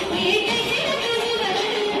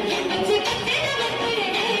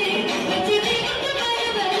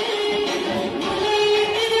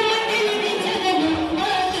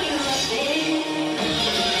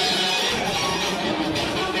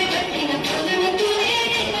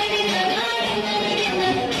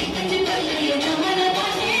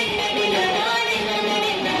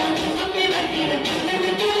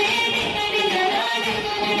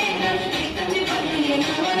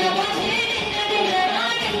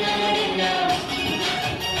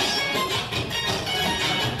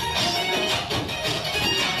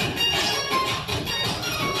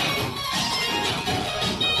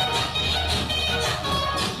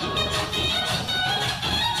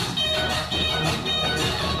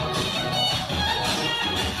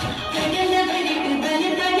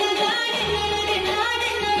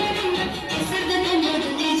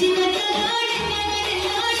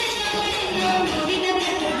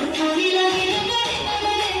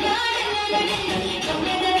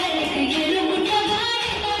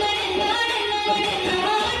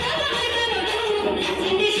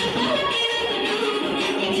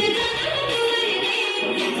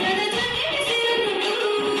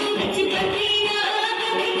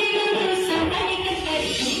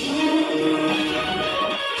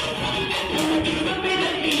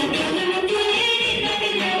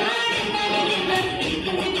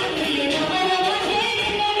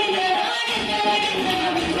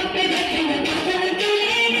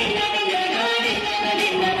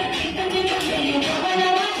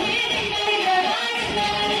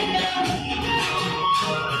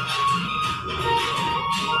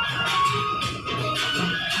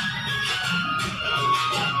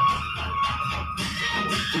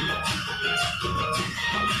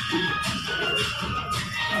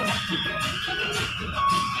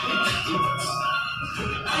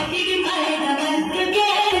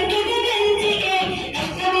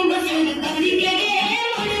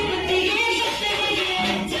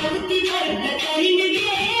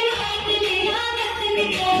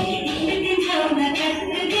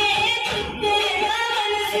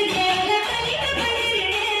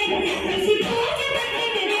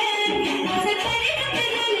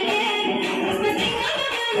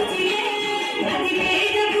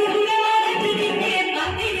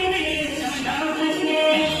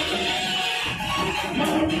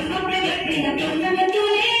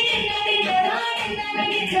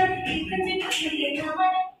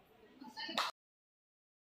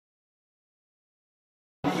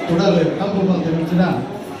 ಉಡಲ್ ಕಂಪು ಬಂದಿನ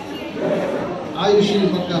ಆಯುಷಿ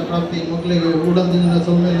ಪಕ್ಕ ಪ್ರಾಪ್ತಿ ಮಕ್ಕಳಿಗೆ ಉಡಲ್ದಿನ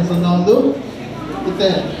ಸೌಮ್ಯ ಸಂದ ಒಂದು ಮತ್ತೆ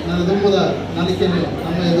ನನ್ನ ದುಂಬದ ನಲಿಕೆಯಲ್ಲಿ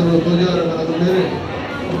ನಮ್ಮ ಎದುರು ತೋಜವರ ಬರೋದು ಬೇರೆ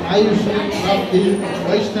ಆಯುಷಿ ಪ್ರಾಪ್ತಿ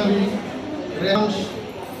ವೈಷ್ಣವಿ ರೇಹಾಂಶ್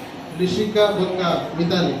ರಿಷಿಕಾ ಬೊಕ್ಕ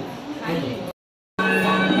ಮಿತಾಲಿ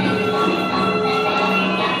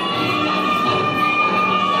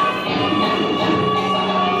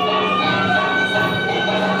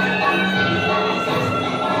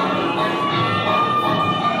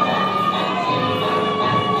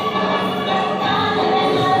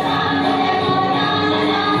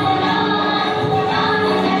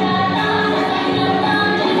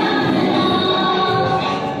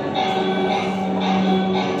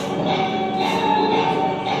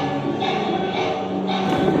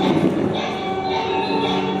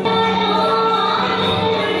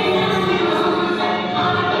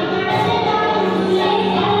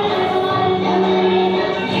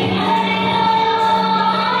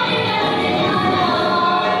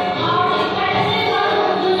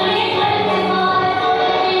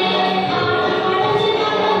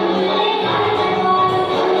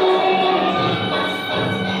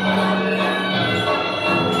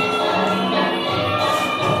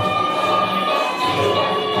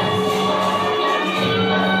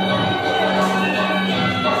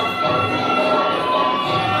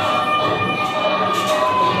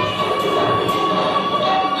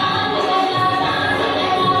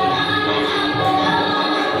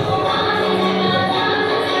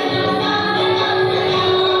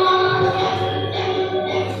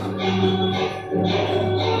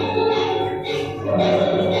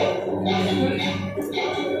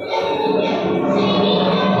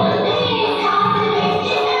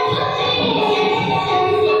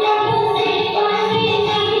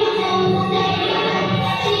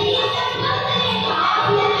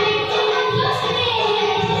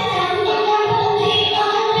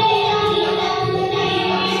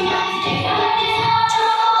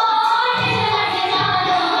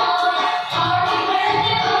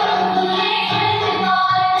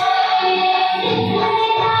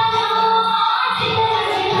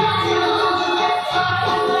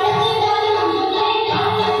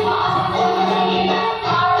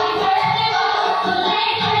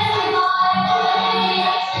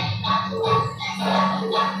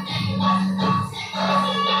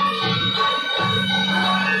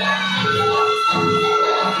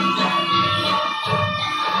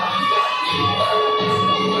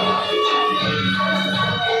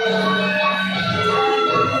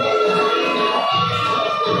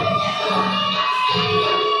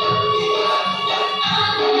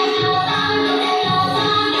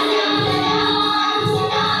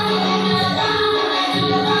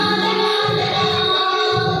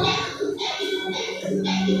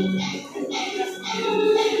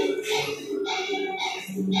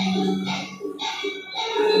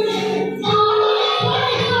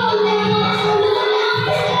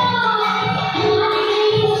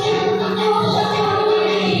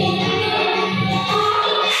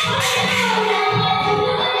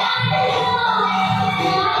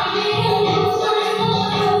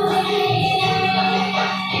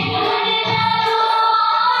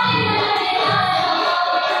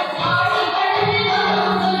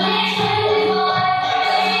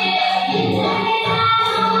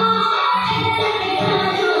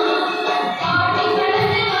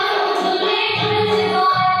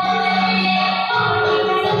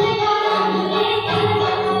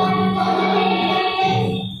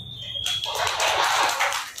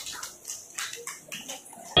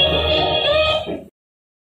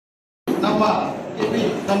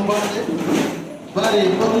ಬಾರಿ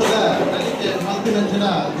ಪೊರ್ಲದ ನಲಿಕೆ ಮಲ್ತಿನಂಚಿನ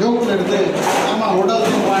ಜೋಕುಲೆಡ್ದು ನಮ್ಮ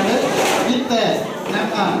ಉಡಲ್ದು ಮಾಡಿ ಇತ್ತೆ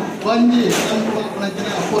ನಮ್ಮ ಬಂಜಿ ಸಂಪುನಂಚಿನ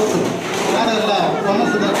ಪೊತ್ತು ಯಾರೆಲ್ಲ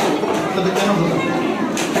ಮನಸ್ಸದ ಅದಕ್ಕೆ ಅನುಭವ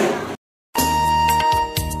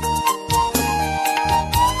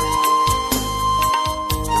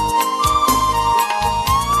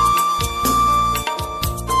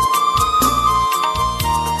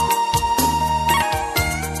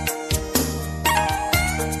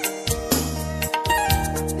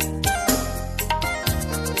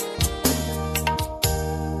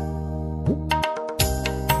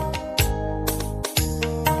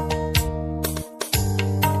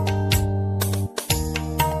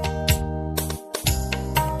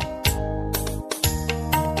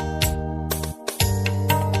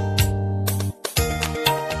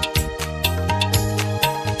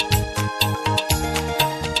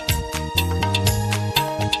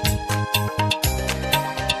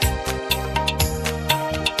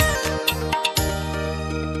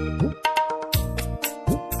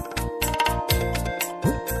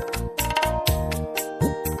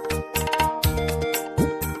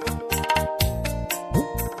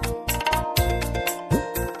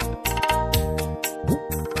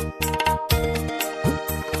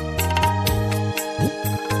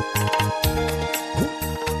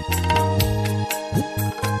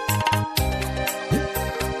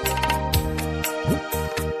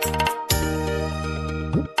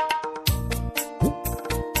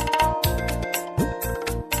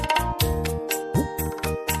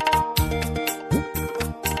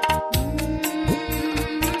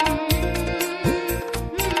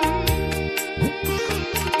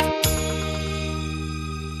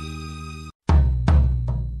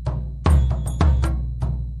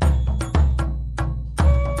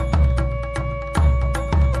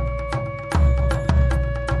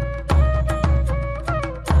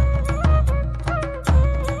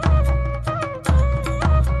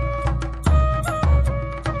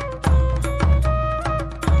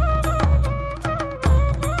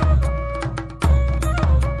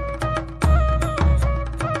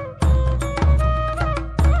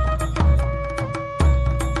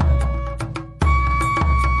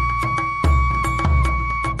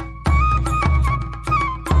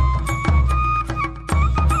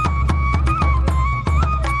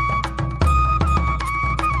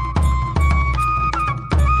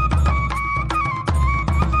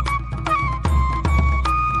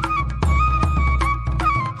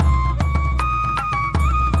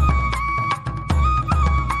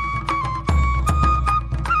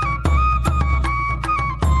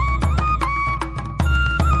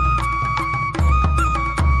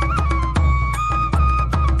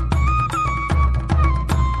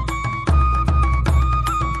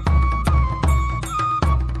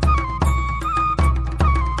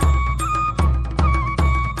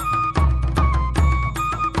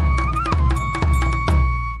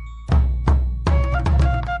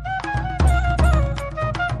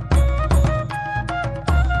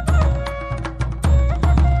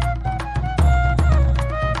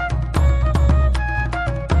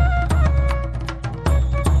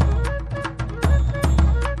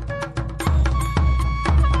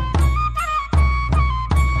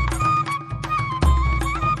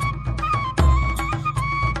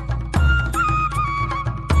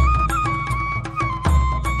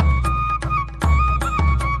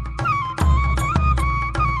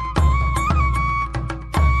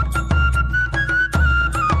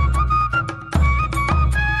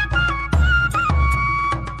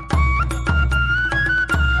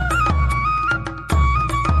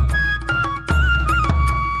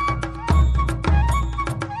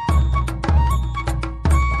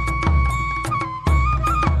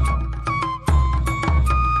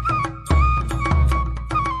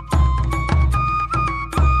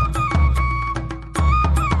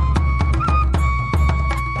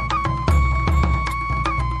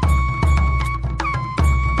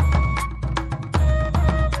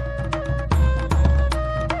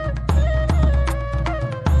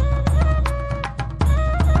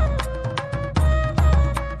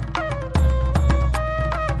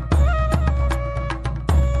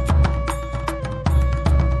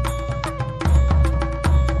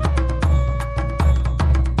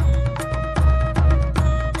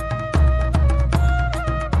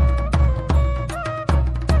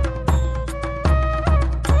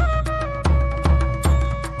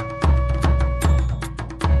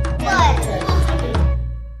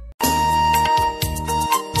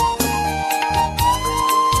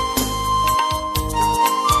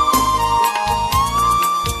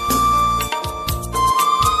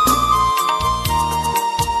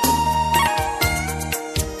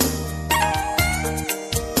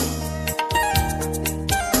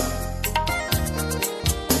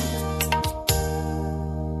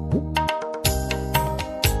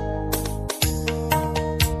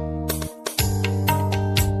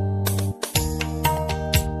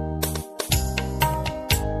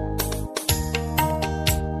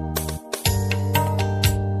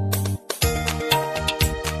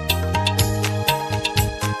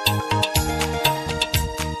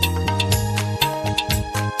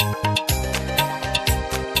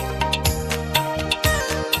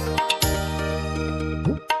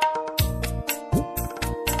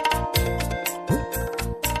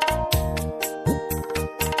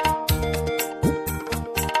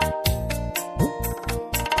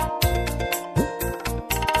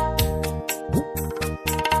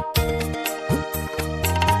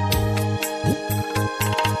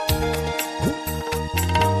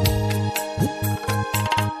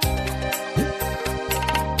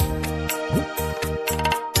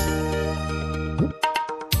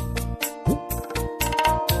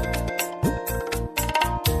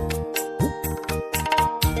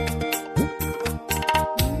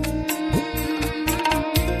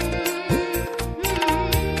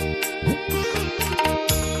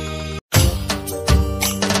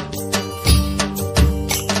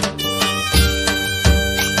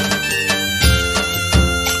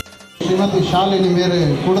ಶ್ರೀಮತಿ ಶಾಲಿನಿ ಮೇರೆ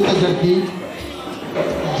ಕುಡುತ ಚಟ್ನಿ,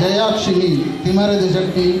 ಜಯಾಕ್ಷಿಣಿ ತಿಮರದ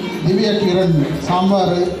ಚಟ್ನಿ, ದಿವ್ಯ ಕಿರಣ್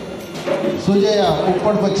ಸಾಂಬಾರು, ಸುಜಯ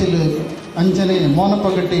ಉಪ್ಪಡ್ ಪಚ್ಚಿಲು ಅಂಚನೆ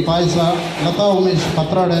ಮೋನಪಗಟ್ಟಿ ಪಾಯಸ, ಲತಾ ಉಮೇಶ್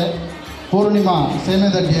ಪತ್ರೊಡೆ, ಪೂರ್ಣಿಮಾ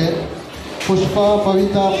ಸೇನೆದಡ್ಡೆ, ಪುಷ್ಪ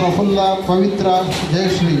ಪವಿತ್ರ ಪ್ರಫುಲ್ಲ ಪವಿತ್ರ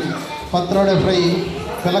ಜಯಶ್ರೀ ಪತ್ರೊಡೆ ಫ್ರೈ,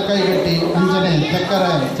 ಕಲಕಾಯಿ ಅಂಜನೆ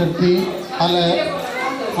ತೆಕ್ಕರೆ ಚಟ್ನಿ ಅಲೆ,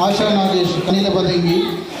 ಆಶಾ ನಾಗೇಶ್ ಕನೀಲ ಬದಂಗಿ,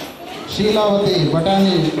 ಶೀಲಾವತಿ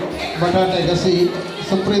ಬಟಾಟೆ ಗಸಿ,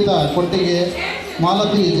 ಸುಪ್ರೀತಾ ಕೊಟ್ಟಿಗೆ,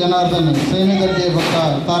 ಮಾಲತಿ ಜನಾರ್ದನ್ ಸೇನೆದಡ್ಡೆ ಬಕ್ಕ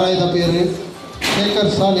ತಾರಾಯ್ದ ಪೇರು, ಶೇಖರ್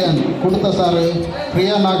ಸಾಲಿಯನ್ ಕುಡುತ ಸಾರು,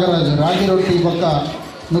 ಪ್ರಿಯಾ ನಾಗರಾಜ್ ರಾಗಿ ರೊಟ್ಟಿ ಬಕ್ಕ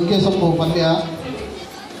ನುಗ್ಗೆ ಸೊಪ್ಪು ಪಲ್ಯ,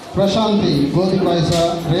 ಪ್ರಶಾಂತಿ ಗೋಧಿ ಪಾಯಸ,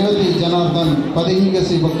 ರೇವತಿ ಜನಾರ್ದನ್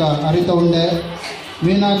ಪದಿಂಗಿಗಸಿ ಬಕ್ಕ ಅರಿತ ಉಂಡೆ,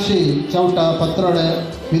 ಮೀನಾಕ್ಷಿ ಚೌಟ ಪತ್ರೊಡೆ,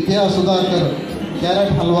 ವಿದ್ಯಾ ಸುಧಾಕರ್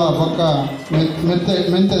ಕ್ಯಾರೆಟ್ ಹಲ್ವಾ ಬಕ್ಕ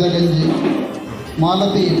ಮೆಂತೆದ ಗಂಜಿ,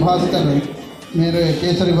 ಮಾಲತಿ ಭಾಸ್ಕರ್ ಮೇರೆ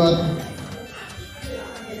ಕೇಸರಿ ಬಾತ್,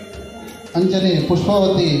 ಅಂಜನೆ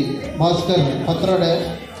ಪುಷ್ಪಾವತಿ ಭಾಸ್ಕರ್ ಪತ್ರೊಡೆ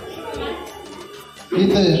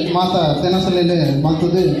ಈತ ಮಾತ ತೆನಸಲೇನೆ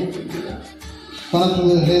ಮಲ್ತದು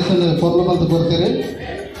ಕನಸದ ಲೇಸನ್ ಪೊರ್ಲು ಮಲ್ತು ಕೊಡ್ತೀರಿ.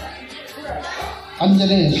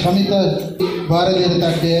 ಅಂಜನೆ ಶ್ರಮಿತ ಭಾರತೀಯ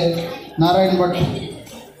ತಡ್ಡೆ, ನಾರಾಯಣ್ ಭಟ್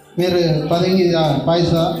ಮೇರೆ ಪದಂಗಿ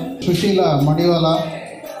ಪಾಯಸ, ಸುಶೀಲ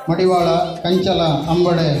ಮಡಿವಾಳ ಕಂಚಲ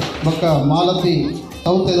ಅಂಬಡೆ ಬಕ್ಕ ಮಾಲತಿ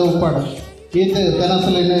ಸೌತೆದ ಉಪ್ಪಾಡ ಈತ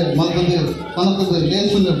ತೆನಸಲೇನೆ ಮಲ್ತದು ಕನಸದ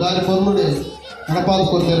ಲೇಸನ್ ಬಾರಿ ಪೊರ್ಲುಡೆ ನಡಪಾದ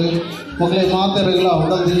ಕೊಡ್ತಾರೆ. ಮೊದಲೇ ಮಾತೆರೆಲ್ಲ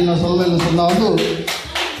ಉಡಲ್ದಿನ ಸೊಲ್ಮೇಲೆ ಸೊಂದು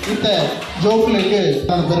ಇತ್ತೆ ಜೋಕ್ಲಿಗೆ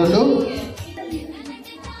ನಾನು ಬರಲು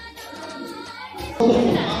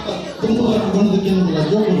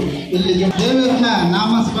ಇಲ್ಲಿ ದೇವರನ್ನ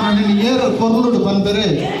ನಾಮಸ್ಮರಣೆ ಏರು ಕೊರ್ಲುಡು ಬಂದರೆ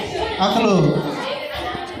ಅಕಲು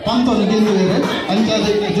ಪಂತೊಂದು ಗೆಂದುವೇರೆ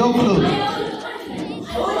ಅಂಚಾದಕ್ಕೆ ಜೋಕುಲು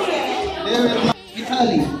ದೇವರನ್ನ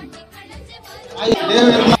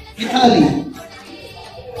ಮಿಥಾಲಿ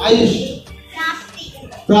ಆಯುಷ್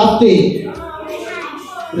ಪ್ರಾಪ್ತಿ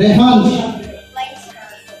ರೆಹಾನ್ಶ್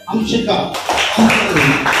ಅಂಶಿಕಾ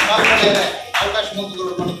ಅವಕಾಶ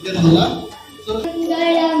ಮಾಡುತ್ತೇನಲ್ಲ.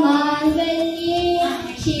 ಮಂಗಳ ಮಾಂಗಲ್ಯೆ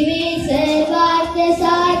ಶಿವೆ ಸರ್ವಾರ್ಥ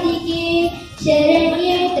ಸಾಧಿಕೆ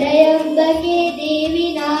ಶರಣ್ಯೆ ತ್ರಯಂಬಕೆ ದೇವಿ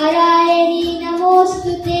ನಾರಾಯಣಿ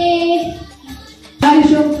ನಮೋಸ್ತುತೆ.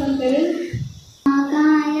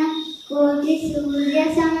 ಆಕಾಯ ಕೋಟಿ ಸೂರ್ಯ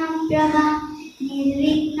ಸಮಪ್ರಭ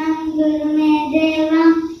ನಿರ್ವಿಘ್ನಂ ಗುರು ಮೇ ದೇವ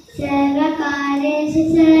ಸರ್ವಕಾರ್ಯೇಷು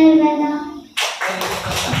ಸರ್ವದಾ.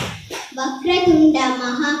 ವಕ್ರತುಂಡ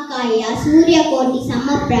ಮಹಾಕಾಯ ಸೂರ್ಯಕೋಟಿ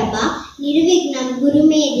ಸಮಪ್ರಭ ನಿರ್ವಿಘ್ನಂ ಗುರು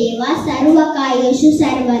ಮೇ ದೇವ ಸರ್ವಕಾರ್ಯೇಷು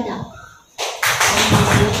ಸರ್ವದಾ.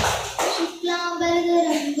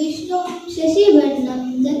 ಶುಕ್ಲಾಂಬರಧರಂ ವಿಷ್ಣುಂ ಶಶಿವರ್ಣಂ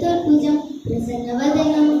ಚತುರ್ಭುಜಂ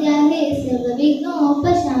ಪ್ರಸನ್ನವದನಂ ಧ್ಯಾಯೇ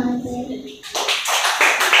ಸರ್ವವಿಘ್ನೋಪಶಾಂತಯೇ.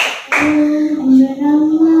 ಗುರು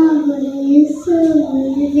ಬ್ರಹ್ಮ ಗುರು ವಿಷ್ಣು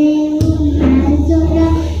ಗುರುದೇವೋ ಮಹೇಶ್ವರ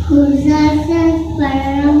ಗುರು ಸಾಕ್ಷಾತ್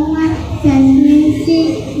ಪರಬ್ರಹ್ಮ ತಸ್ಮೈ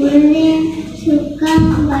ಗುರುದೇವ ಶುಕ್ಲಂ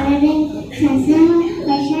ವರದಂ ಶಶಂ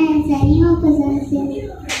ವಶಂ ಸಂಯೋಗಸಸ್ಯ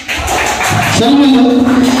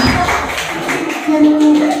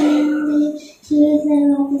ಶಿವ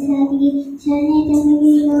ಸರ್ವಾರ್ಥ ಸಾಧಿಕೆ ಶರಣ್ಯೆ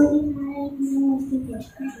ತ್ರ್ಯಂಬಕೆ ಗೌರಿ ನಾರಾಯಣಿ ನಮೋಸ್ತುತೆ.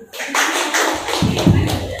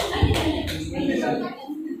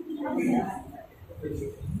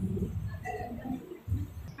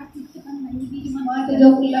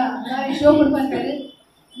 ಜೋಕುಲ ಶೋಕುಡು ಬಂತಾರೆ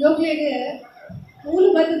ಜೋಕ್ಲೆಗೆ ಮೂಲು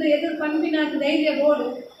ಬರ್ತದೆ ಎದುರು ಪಂಪಿನಾಥ ಧೈರ್ಯ ಬೋಡು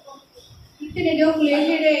ಇತ್ತಿನ ಜೋಕುಲು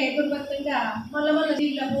ಎಲ್ಲೆಡೆ ಎದುರು ಬರ್ತಂಗ ಮಲ್ಲ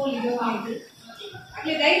ಇಲ್ಲ ಬೋಲಿ ಜೋಕ್ಲೆದು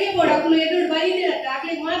ಅಕ್ಲೆ ಧೈರ್ಯ ಬೋಡು ಅಕ್ಕಲು ಎದುರು ಬೈದಿರತ್ತ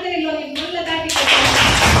ಅಕ್ಲೆ ಮಾತಾಡಿಲ್ಲ ಮಲ್ಲ ದಾಟಿ ಮಾತಾಡ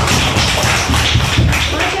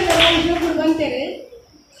ಜೋಕುಡು ಬಂತಾರೆ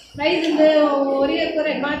ರೈತಂದು ಒರಿಯ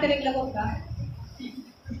ಕೊರೆ ಮಾತಾಡಿಲ್ಲ ಗೊತ್ತಾ.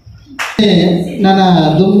 ನನ್ನ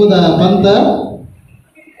ದುಂಬುದ ಪಂತ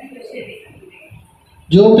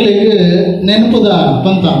ಜೋಕ್ಲಿಗೆ ನೆನಪುದ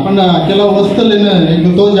ಪಂತ ಪಂಡ ಕೆಲವು ವಸ್ತುಲಿನ ಈಗ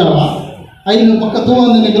ತೋಜಾವ ಐದು ಪಕ್ಕ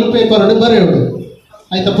ತೂವೊಂದು ನಿಗಲು ಪೇಪರ್ ಹೊಡು ಬರೆಯೋಡು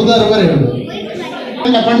ಆಯ್ತಾ ಪುದಾರ ಬರೆಯೋಡು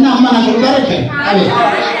ಪಣ್ಣ ಅಮ್ಮ ನಾನು ಬರಕ್ಕೆ ಅವೇ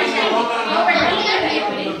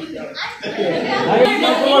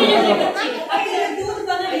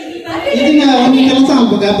ಇದನ್ನ ಒಂದು ಕೆಲಸ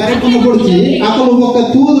ಆಗ್ಬೇಕ ಬರೆ ಪುಣ್ಣ ಕೊಡ್ತಿ ಆಕಲು ಪಕ್ಕ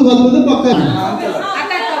ತೂದು ಬರ್ತದೆ ಪಕ್ಕ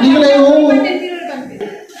ನಿಗಲೇ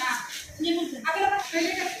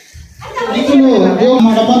ಯೋಗ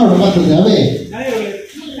ಮಾಡಪ್ಪ ನೋಡು ಬರ್ತದೆ ಅವೇ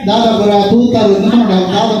ದಾದಾಪುರ ತೂತಾರು ನೋಡ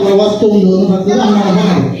ದಾದಾಪುರ ವಸ್ತು ಒಂದು ಬರ್ತದೆ ಅನ್ನ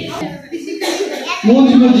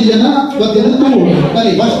ಮೂಜಿ ಜನ ಬರ್ತದೆ ತೂಡು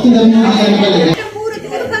ಕಲಿ ವಸ್ತುದ ಮೂಜಿ ಜನ ಕಲಿ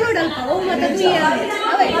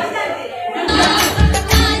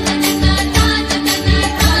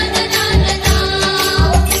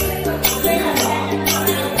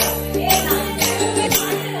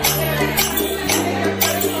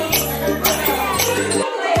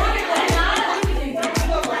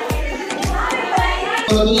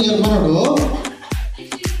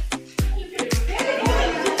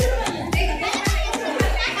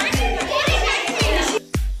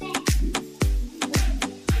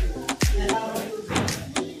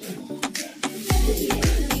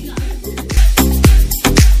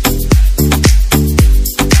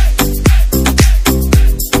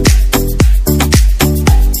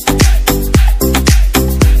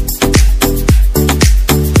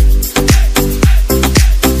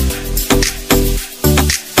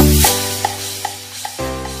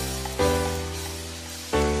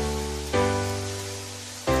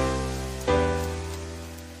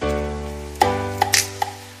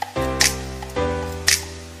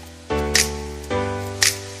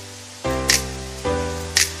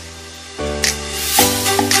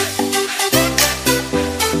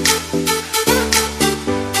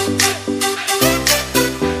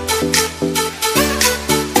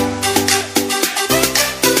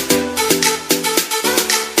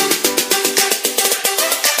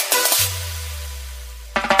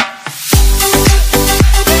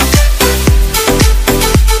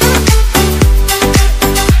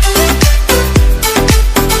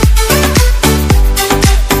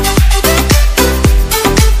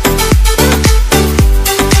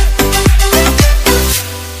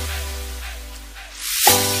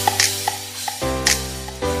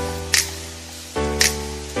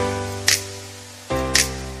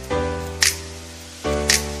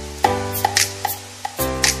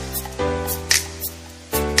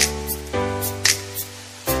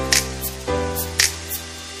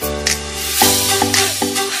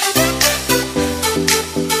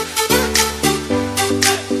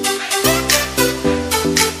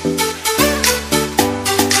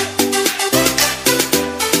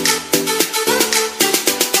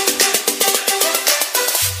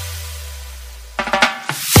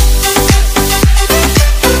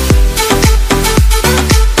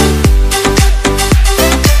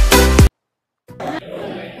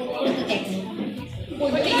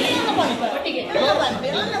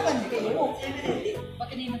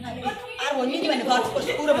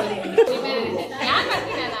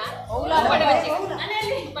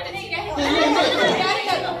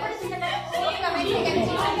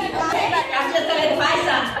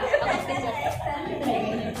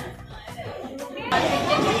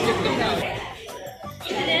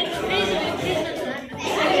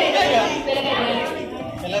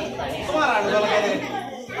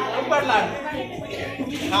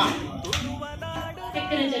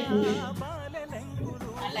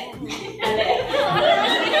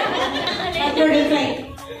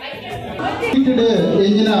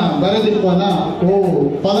ಎಂಜಿನ ಬರೆದಿಪ್ಪನ ಓ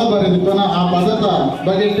ಪದ ಬರೆದಿಪ್ಪನ ಆ ಪದದ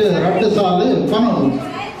ಬಗೆಟ್ ರಟ್ಟು ಸಾಲು ಪನೋಡು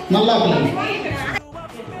ಮಲ್ಲಾಕ್ಲ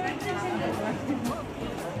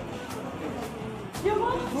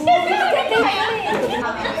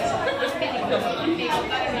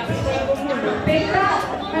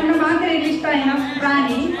ನನ್ನ ಮಾತೆಯಲ್ಲಿ ಇಷ್ಟ అయిన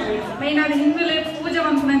ಪ್ರಾಣಿ ಮೈನಾದ ಹಿಂದುಲೆ ಪೂಜೆ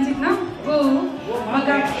ಬಂತು ಮಂಚಿನ ಗೋವು ಮಗ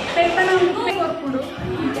ಪೆತ್ತನ ಕೊಟ್ಬಿಡು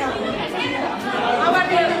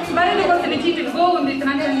ಅವಕ್ಕೆ ಬರೆದು ಗೊತ್ತಿಲ್ಲ ಚೀಟಿಗೆ ಗೋವು ಒಂದಿತ್ತು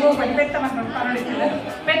ನಂಗೆ ಗೋವು ಬನ್ನಿ ಪೆತ್ತ ಮಕ್ಕಳು ಕನ್ನಡಿಸಿದ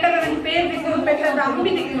ಪೆತ್ತದ ನನ್ನ ಪೇರು ತಿಕ್ಕುಡು ಪೆತ್ತದ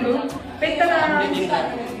ಅಂಬಿ ತಿಕ್ಕುಡು ಪೆತ್ತದ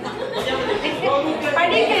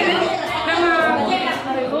ಪಡಿಕೆ ನಮ್ಮ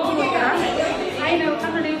ಗೋವು ఆయన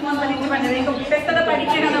కన్నడ నుంచి ಬಂದಿದೆ ಈಗ ಬೆಟ್ಟದ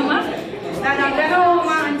ಪಡಿಕೆನ ನಮ್ಮ ಗಣಹೋಮ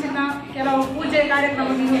ಅಂಚಿನ ಕೆಲವು ಪೂಜೆ ಕಾರ್ಯಕ್ರಮ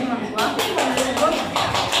ಯೂಸ್ ಮಾಡುವ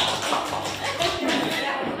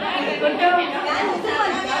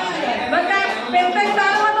ಬೆಟ್ಟ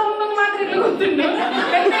ಸಾಲವಾದ ಒಂದೊಂದು ಮಾತ್ರ ಇಲ್ಲಿ ಗೊತ್ತುಂಟು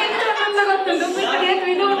ಬೆಟ್ಟ ಎಂತ ಗೊತ್ತುಂಟು ಬೆಟ್ಟ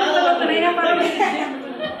ಇದು ಗೊತ್ತುಂಟು ಏನ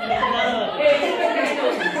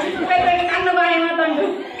ಬೆಟ್ಟಕ್ಕೆ ಕಣ್ಣು ಬಾಯಿ ಮಾತುಂಟು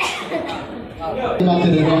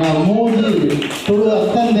ಮೂಡಿ ತುಳು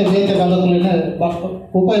ಅತ್ಯಂತ ಬೇಕ ಕಾಲದಲ್ಲಿನ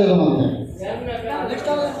ಉಪಯೋಗ ಮಾಡ್ತಾರೆ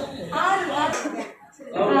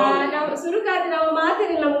ನಾವು ಸುರುಕಾದ ನಾವು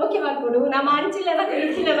ಮಾತಿನೆಲ್ಲ ಮೋಕೆ ಮಾಡ್ಕೊಡು ನಮ್ಮ ಅಂಚಿಲೆಲ್ಲ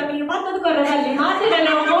ಇಂಚಿಲೆಲ್ಲ ಮತ್ತೊಂದು ಕೊರದಲ್ಲಿ ಮಾತಿನೆಲ್ಲ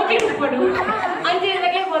ನಾವು ಮೋಕೆ ಇಟ್ಕೊಡು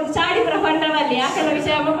ಅಂಚಿಲೆಗೆ ಒಂದು ಚಾಡಿ ಪುರ ಪಂಡವಲ್ಲಿ ಆಕಲ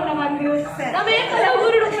ವಿಷಯ ಮಕ್ಕಳ ಬಂದು ನಾವೇಕಲ್ಲ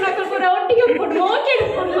ಊರು ಕೂಡ ಒಟ್ಟಿಗೆ ಉಟ್ಕೊಂಡು ಮೋಕೆ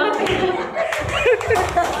ಇಟ್ಕೊಂಡು ಮಾತಾಡ್ತೀವಿ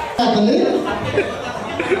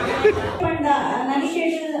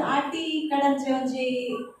ನನಿಕೇಡ್ ಆಟಿ ಕಡಂಚೆ ಒಂಜಿ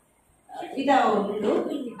ಇದಾವುಂಡು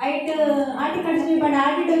ಐಟ್ ಆಟಿ ಕಡಂಚೆ ಪಂಡ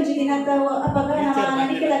ಆಟಿಡೊಂಜಿ ದಿನದ ಅಪ್ಪಗ ನಮ್ಮ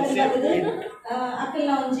ನನಿಕೇಡ್ ಅಕ್ಕಲ್ದು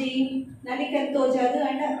ಅಕ್ಕಲ್ನ ಒಂಜಿ ನನಿಕೇಡ್ ತೋಜಾದು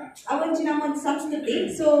ಅಂಡ್ ಅವೊಂಜಿ ನಮ್ಮ ಒಂದು ಸಂಸ್ಕೃತಿ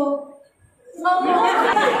ಸೊ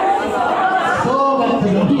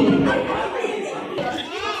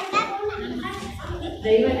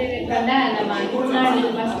ದೈವದೇವಿ ಕಂಡ ನಮ್ಮ ತುಳುನಾಡಿನ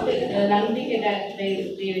ಮಸ್ತ್ ನಂಬಿಕೆ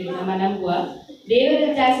ದೇವಿ ನಮ್ಮ ನಂಬುವ ದೇವರ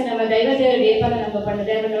ಜಾಸ್ತಿ ನಮ್ಮ ದೈವದೇವರು ಏಪಲ ನಂಬ ಪಂಡ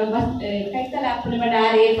ದೇವರ ನಮ್ಮ ಮಸ್ತ್ ಕೈತಲ ಅಪ್ಪನ ಪಂಡ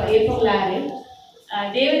ಆರೆ ಏಪಗಳಾರೆ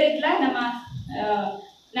ದೇವರೆಲ್ಲ ನಮ್ಮ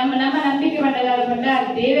ನಮ್ಮ ನಮ್ಮ ನಂಬಿಕೆ ಪಂಡದಾರ ಪಂಡ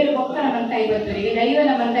ದೇವರ ಬೊಕ್ಕ ನಮ್ಮ ಕೈ ಬರ್ತಾರೆ ಈಗ ದೈವ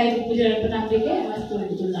ನಮ್ಮ ಕೈ ಪೂಜೆ ನಂಬಿಕೆ ಮಸ್ತ್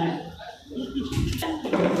ಉಂಟು ತುಳುನಾಡು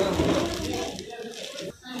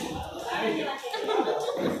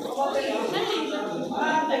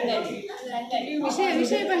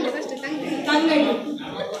ವಿಷಯ ಬಂದ್ರೆ ಫಸ್ಟ್ ತಂಗಡಿ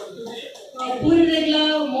ಪೂರ್ವರೆಗ್ಲ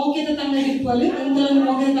ಮೋಗೆದ ತಂಗಡಿ ಇಟ್ಕೊಳ್ಳಿ ಅಂಕಲನ್ನು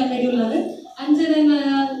ಮೋಗೆದ ತಂಗಡಿ ಉಳ್ಳದು ಅಂಚನೆ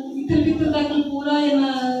ಇತ್ತಲ್ ಪಿತ್ತಲ್ ದಾಖಲು ಪೂರ ಏನ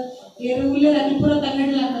ಏರು ಉಳ್ಳೆ ದಾಖಲು ಪೂರ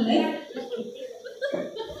ತಂಗಡಿ ಹಾಕಲ್ಲೆ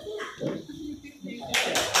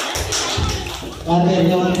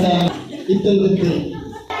ಇತ್ತಲ್ ಬಿತ್ತು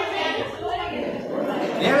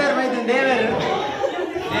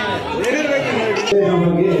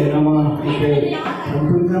ನಮಗೆ ನಮ್ಮ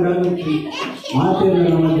ಮಾತೆಯನ್ನು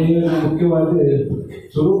ನಮ್ಮ ದೇವರ ಮುಖ್ಯವಾದ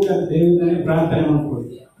ಸ್ವರೂಪ ದೇವರನ್ನೇ ಪ್ರಾರ್ಥನೆ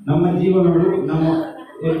ಮಾಡ್ಕೊಳ್ಳಿ ನಮ್ಮ ಜೀವನಗಳು ನಮ್ಮ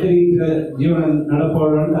ಎತ್ತರಿಸಿದ ಜೀವನ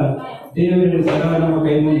ನಡಪೋಣ ದೇವರಲ್ಲಿ ಸದಾ ನಮ್ಮ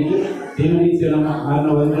ಕೈ ಮುಗಿದು ದಿನನಿತ್ಯ ನಮ್ಮ ಆನ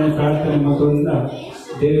ವಂದನೆ ಪ್ರಾರ್ಥನೆ ಮಾಡೋದ್ರಿಂದ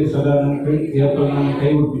ದೇವರು ಸದಾ ನಮ್ಮ ಏರ್ಪಲ ನಮ್ಮ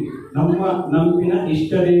ಕೈ ಮುಟ್ಟಿ ನಮ್ಮ ನಂಬಿನ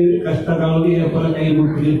ಇಷ್ಟ ದೇವರು ಕಷ್ಟ ಕಾಲದಲ್ಲಿ ಏರ್ಪಲ ಕೈ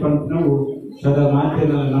ಮುಟ್ಟಿ ಅಂತ ನಾವು ಸದಾ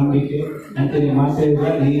ಮಾತಿನ ನಂಬಿಕೆ ಅಂತೆ ಮಾತೆಲ್ಲ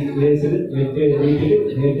ಈ ವೇಸಲು ಎತ್ತೆ ರೀತಿಯಲ್ಲಿ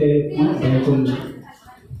ಎತ್ತೆ ಬಯಕೊಂಡು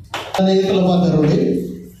ಈತಲ ಪಾತ್ರರೋಡಿ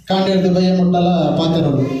ಕಾಂಡೇರ್ದು ಬಯ್ಯ ಮುಟ್ಟಲ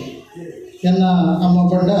ಪಾತ್ರರೋಡು ಎನ್ನ ಅಮ್ಮ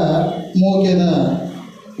ಪಂಡ ಮೋಕೆದ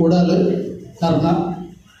ಉಡಲು ಅರ್ಣ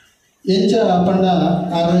ಎಂಚ ಪಂಡ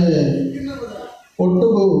ಆರು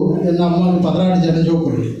ಒಟ್ಟುಗು ಎನ್ನ ಅಮ್ಮಗೆ 16 ಜನ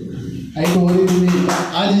ಜೋಕುಡು ಐಟು ಓದಿದ್ವಿ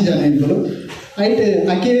 6 ಜನ ಇದ್ದರು ಐಟು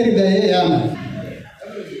ಅಕ್ಕೇರಿದಾಯ ಯಾನ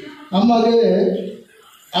ಅಮ್ಮಗೆ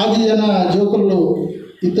 6 ಜನ ಜೋಕುಲು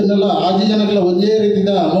ಇತ್ತನ್ನೆಲ್ಲ 6 ಜನಕ್ಕೆಲ್ಲ ಒಂದೇ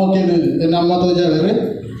ರೀತಿದ ಮೋಕೆದು ಎನ್ನ ಅಮ್ಮ ತೋಜಾವೇರು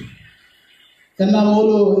ಎನ್ನ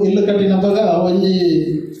ಮೂಲು ಇಲ್ಲು ಕಟ್ಟಿನಪ್ಪಾಗ ಒಂಜಿ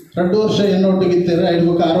 2 ವರ್ಷ ಎನ್ನೊಟ್ಟಿಗಿತ್ತೇವೆ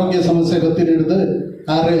ಐಡ್ಬೇಕು ಆರೋಗ್ಯ ಸಮಸ್ಯೆ ಗೊತ್ತಿಡಿದು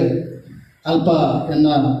ಆರೆ ಅಲ್ಪ ಎನ್ನ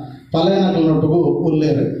ಪಲಯನಕಲ್ನೊಟ್ಟಿಗೂ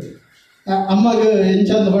ಉಲ್ಲೇರು ಅಮ್ಮಗೆ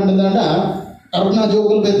ಎಂಚಂದ ಬಂಡದಾಂಡ ಅರ್ನ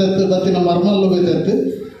ಜೋಕುಲು ಬೇತತ್ತು ಬತ್ತಿನ ಮರ್ಮಲ್ಲು ಬೇತತ್ತು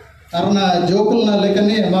ಅರ್ನ ಜೋಕುಲ್ನ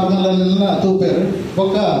ಲೆಕ್ಕನೇ ಮರ್ಮಲ್ಲ ತೂಪೇರು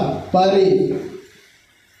ಬೊಕ್ಕ ಬಾರಿ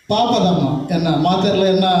ಪಾಪದಮ್ಮ ಎನ್ನ ಮಾತೆರ್ಲ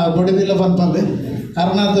ಎನ್ನ ಬಡಿದಿಲ್ಲ ಬಂತಂದು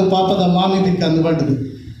ಅರ್ಣಾದ ಪಾಪದ ಮಾಮಿ ದಿಕ್ಕಂದು ಬಂಡದು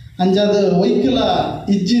ಅಂಚಾದ ಒಯ್ಕಲ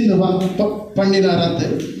ಇಜ್ಜಿಂದು ಪಂಡಿನಾರಂತೆ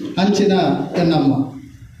ಅಂಚಿನ ಎನ್ನಮ್ಮ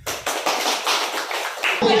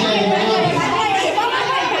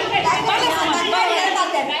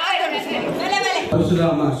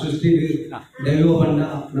ಪರಶುರಾಮ ಸೃಷ್ಟಿಗೆ ದೈವ ಬಂಡ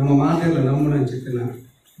ನಮ್ಮ ಮಾತೆಲ್ಲ ನಮ್ಮನ ಚಿತ್ತನ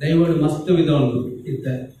ದೈವಡು ಮಸ್ತ್ ವಿಧ ಉಂಟು ಇತ್ತ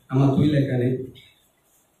ನಮ್ಮ ತುಯ್ಲೆಕ್ಕನೆ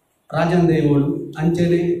ರಾಜನ್ ದೈವೋಡು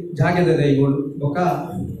ಅಂಚನೆ ಜಾಗದ ದೈವೋಡು ಬೊಕ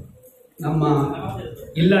ನಮ್ಮ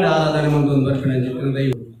ಇಲ್ಲಡ ಆರಾಧನೆ ಮಂತೊಂದು ಬರ್ಪಣೆ ಚಿತ್ತಿನ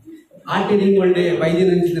ದೈವ ಆಟಿದಿಂಗ್ ಒಳ್ಳೆ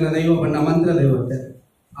ವೈದ್ಯನ ಚಿತ್ತಿನ ದೈವ ಬಣ್ಣ ಮಂತ್ರ ದೈವತೆ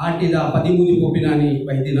ಆಟಿದ 13 ಕೋಪಿನಾನಿ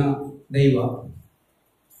ವೈದ್ಯನ ದೈವ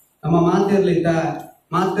ನಮ್ಮ ಮಾತೆರ್ಲಿದ್ದ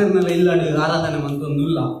ಮಾತೆರ್ನೆಲ್ಲ ಇಲ್ಲಡು ಆರಾಧನೆ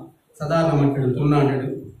ಮಂತೊಂದುಲ್ಲ ಸಾಧಾರಣ ಮಟ್ಟಡು ತುಳುನಾಡು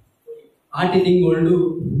ಆಟಿದಿಂಗ್ ಒಳ್ಳು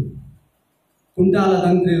ಕುಂಟಾಲ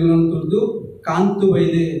ತಂತ್ರಿರುವಂತದ್ದು ಕಾಂತು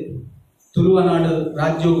ವೈದ್ಯ ತುಳುವನಾಡು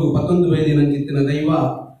ರಾಜ್ಯವು 11 ವೈದ್ಯನ ಚಿತ್ತಿನ ದೈವ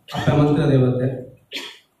ಅಪ್ಪ ಮಂತ್ರ ದೇವತೆ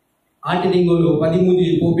ಆಟಿದಿಂಗೋಲು 13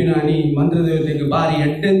 ಕೋಪಿನಾನಿ ಮಂತ್ರ ದೇವತೆಗೆ ಬಾರಿ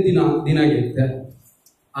ಎಡ್ಡೆಂತಿನ ದಿನ ಗೆತ್ತೆ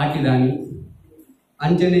ಆಟಿದಾನಿ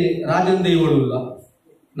ಅಂಚನೆ ರಾಜನ್ ದೈವಳುಲ್ಲ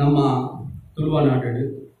ನಮ್ಮ ತುಳುವನಾಡು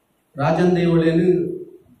ರಾಜನ್ ದೈವಳೇನು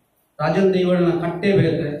ರಾಜನ್ ದೈವಳನ ಕಟ್ಟೆ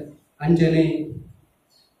ಬೇತೆ ಅಂಚನೆ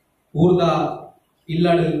ಊರ್ದ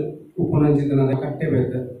ಇಲ್ಲಡು ಉಪ್ಪುನಂಚಿತನದ ಕಟ್ಟೆ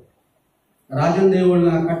ಬೇತೆ ರಾಜನ್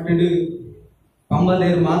ದೇವಳನ ಕಟ್ಟಡು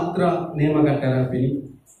ಪಂಬದೇರ್ ಮಾತ್ರ ನೇಮ ಕಟ್ಟರಪಿನಿ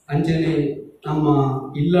ಅಂಚನೆ ನಮ್ಮ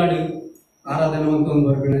ಇಲ್ಲಾಡು ಆರಾಧನೆ ಒಂದು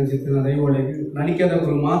ಬರ್ಪಿನಂಚಿತ್ತಿನ ದೈವಳಿಗೆ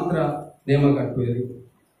ನಡಿಕೆದವರು ಮಾತ್ರ ನೇಮ ಕಟ್ಟುವುದು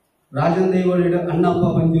ರಾಜನ್ ದೈವಳಿಡ ಅಣ್ಣಪ್ಪ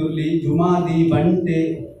ಪಂಜುರ್ಲಿ ಜುಮಾದಿ ಬಂಟೆ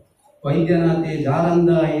ವೈದ್ಯನಾಥೆ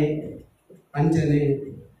ಜಾರಂದಾಯೆ ಅಂಚನೆ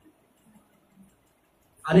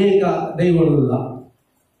ಅನೇಕ ದೈವಳುಲ್ಲ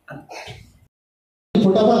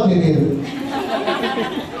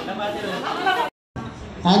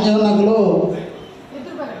ಆಂಜವನಗಳು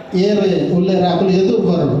ಏರು ಉಲ್ಲೇರ ಹಾಕಲು ಎದುರು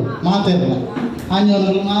ಬರೋದು ಮಾತೆರ್ಲ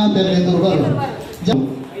ಆಂಜವನಗಳು ಮಾತೆರ್ಲ ಎದುರು ಬರೋದು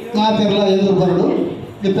ಮಾತೆರ್ಲ ಎದುರು ಬರೋದು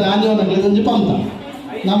ಇತ್ತು ಆಂಜವನಗಳಿಗೆ ಒಂದು ಪಂಥ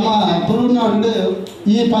ನಮ್ಮ ತುಳುನಾಡು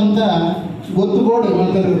ಈ ಪಂಥ ಗೊತ್ತುಗೋಡು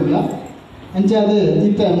ಮಾತಾಡಿರಲಿಲ್ಲ ಅಂಚೆ ಅದು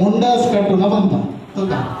ಇತ್ತ ಮುಂಡಾಸ್ ಕಟ್ಟುನ ಪಂಥ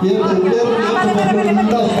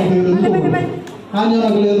ಮುಂಡಾಸ್ ಕಟ್ಟು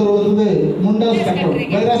ಆಂಜವನಗಳು ಎದುರು ಬರ್ತದೆ ಮುಂಡಾಸ್ ಕಟ್ಟು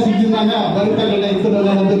ವೈರಾಸ್ ಇದ್ದಿದ್ದಾಗ ಬರಿತಲ್ಲ ಇತ್ತು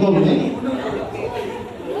ಅಂತ ತಗೊಂಡೆ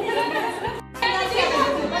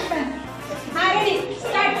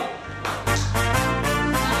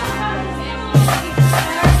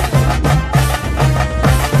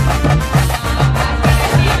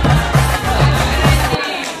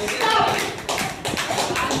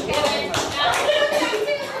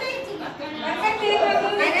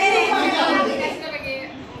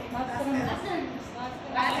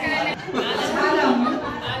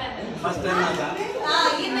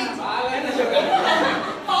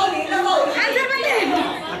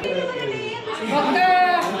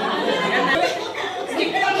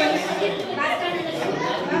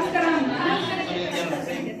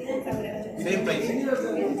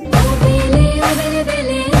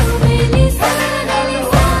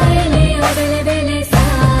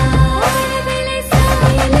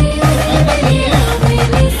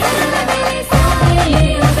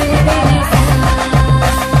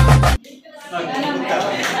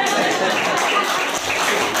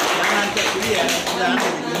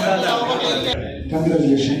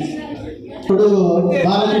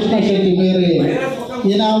ಬಾಲಕೃಷ್ಣ ಶೆಟ್ಟಿ ಬೇರೆ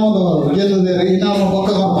ಇನಾಮದು ಗೆಲ್ಲದೇರೆ ಇನಾಮ ಬೊಕ್ಕ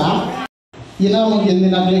ಕೊರಪ ಇನಾಮ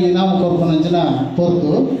ಗೆಂದಿನಾಗಲೇ ಇನಾಮ ಕೊರ್ಪನಂಚಿನ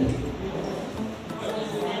ಪೊರ್ತು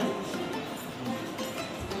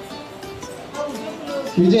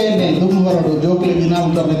ವಿಜಯನೇ ದುಂಬು ಬರಡು ಜೋಕ್ಲಿಗೆ ಇನಾಮ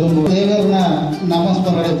ಕಮ್ಮಿ ದುಂಬು ದೇವರನ್ನ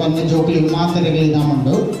ನಮಸ್ಕಾರ ಪನ್ನೆ ಜೋಕ್ಲಿಗೆ ಮಾತರೆಗೆ ಇನಾಮ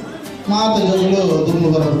ಉಂಟು ಮಾತ ಜೋಕ್ಲು ದುಂಬು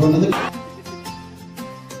ಬರಡು ಪನ್ನದು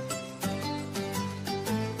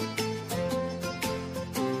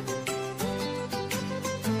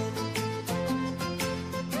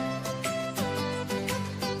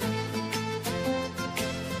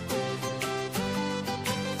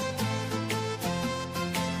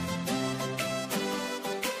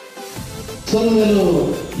ಸೊಲ್ಮೆಲು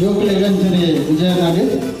ಯೋಗಲೆ ವಂಚನೆ ವಿಜಯನಾಗಿ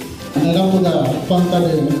ನೆನಪುದ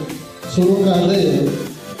ಪಂತಡೆ ಸುರುಗಾಲೆ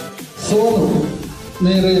ಸೋನು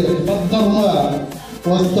ಮೇರೆ ಪದ್ಮ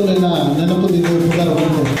ವಸ್ತುವಿನ ನೆನಪುದಿದ್ದು ಪುನರ್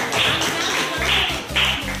ಬಂದು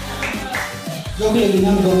ಯೋಗಲೆ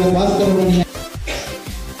ವಿನಾಂತರ ಭಾಸ್ಕರ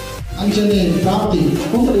ಅಂಚನೆ ಪ್ರಾಪ್ತಿ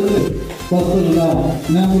ಕುಂಬಳಿ ವಸ್ತುವಿನ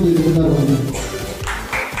ನೆನಪುದಿದ್ದು ಪುನರ್ ಬಂದು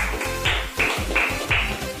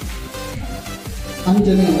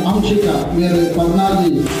ಅಂಚನೆ ಆಂಶಿಕ ಮೇರೆ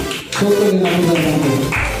 14 ಸೋತಲಿನ ಬಂದು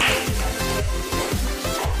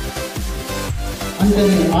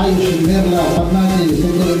ಅಂಚನೆ ಆಯುಷ್ ಮೇರ್ಲ 14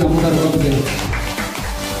 ಸೋತಲಿನ ಬಂದು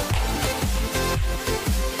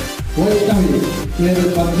ವೈಷ್ಣವಿ ಮೇರೆ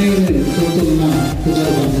 15ನೇ ಸುತ್ತಲಿನ ಪೂಜಾ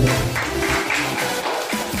ಬಂದಿದೆ.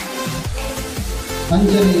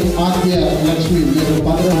 ಅಂಜನಿ ಆದ್ಯ ಲಕ್ಷ್ಮಿ ಮೇರೆ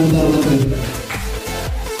 15 ಬಂದಿದೆ.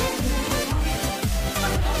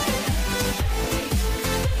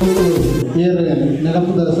 ಏರು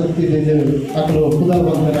ನೆನಪುದ ಶಕ್ತಿ ಇದೆ ಅಕಲು ಪುದರ್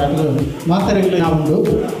ಬಂದರೆ ಅಕಲು ಮಾತಾಡಿಗಳು ನಾವುಂಡು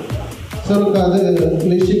ಸ್ವರೂಪದ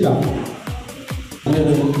ಲಿಶಿಕಾ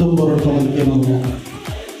ದುಂಬರು ತೊಗೊಂಡು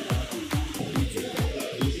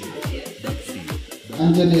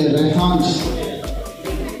ಅಂಜಲಿ ರೆಹಾನ್ಸ್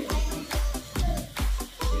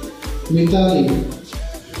ಮಿತಾಲಿ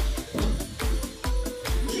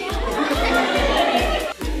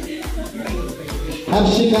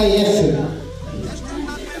ಹರ್ಷಿಕಾ ಎಸ್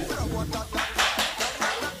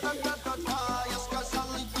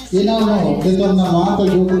ಏನಾನು ಇದನ್ನ ಮಾತು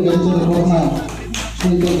ಜೋಡು ಗೆಲ್ಸಿದ ಪೂರ್ಣ ಶ್ರೀ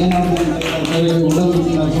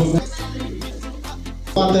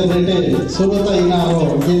ಪಾತ್ರೆ ಸುರತ ಇನಾರು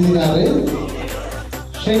ಗೆದ್ದಿದ್ದಾರೆ.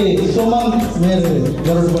 ಶ್ರೀ ಸುಮನ್ ಮೇರೆ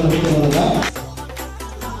ಗರುಡ್ ಬಂದಿರೋದ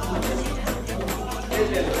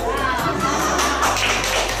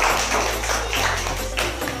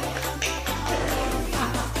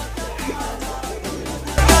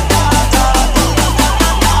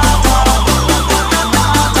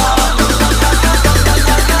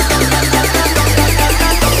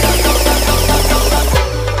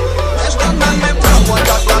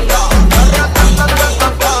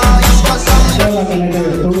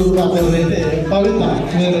ಪವಿತ್ರ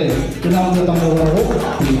ಮೇರೆ ಚುನಾವಣಾ ತಂಡದವರು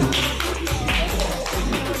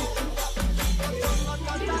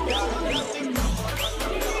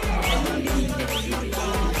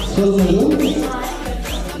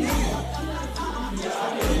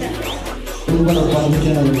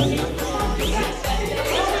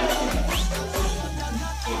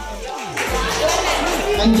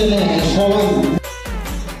ಅಂಜನೆ ಶ್ರವಣ್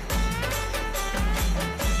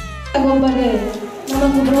ಒಬ್ಬರೇ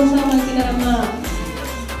ನಮಗೂ ಪ್ರೋತ್ಸಾಹ ಮಾಡ್ತಿದ್ದ ನಮ್ಮ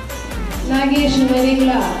ನಾಗೇಶ್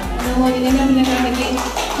ವೆರಿಗ್ಲ ನಮ್ಮ ನೆನಪಿನ ಕಾರಣಕ್ಕೆ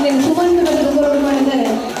ನೀನು ಸುಮಂತ ಬದಲು ಮಾಡಿದ್ದಾರೆ.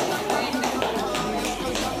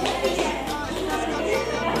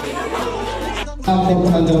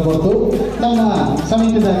 ಅಂತಬಹುದು ನಮ್ಮ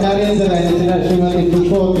ಸಮಿತಿಯ ಕಾರ್ಯಾಧ್ಯಕ್ಷರಾಗಿದ್ದ ಶ್ರೀಮತಿ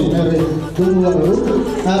ಪುಷ್ಪವತಿ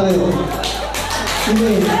ಅವರು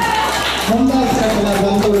ಇಲ್ಲಿ ಮುಂದಾದ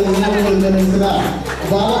ಬಂಧುಗಳು ಇನಾಮಗಳಿಂದ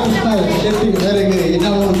ಬಾಲಕೃಷ್ಣ ಶೆಟ್ಟಿ ಮೇರೆಗೆ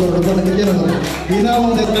ಇನಾಮವನ್ನು ಕೊಡೋದಕ್ಕೆ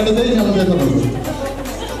ಇನಾಮದ ಕಡದೆ ನಮಗೆ ತಗೊಂಡು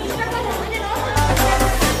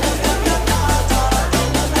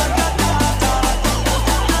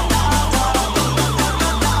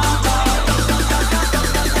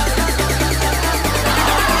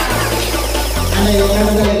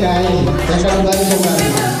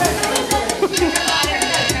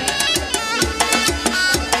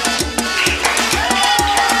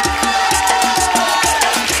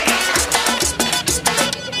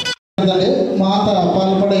ಮಾತ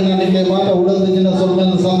ಪಾಲ್ಪಡೆ ನನಗೆ ಮಾತ ಉಡದಿನ ಸ್ವಲ್ಪ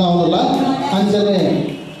ಸಂದವಲ್ಲ ಅಂಚನೆ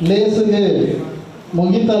ಲೇಸಿಗೆ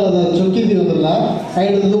ಮುಗಿತಲದ ಚೊಕ್ಕಿದ್ದೀವಲ್ಲ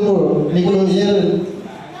ಐದು ನಿಗಳು ಏರು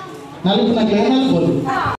ನಲಿಪಿನ ಕ್ಲೇನಾಗ್ಬೋದು.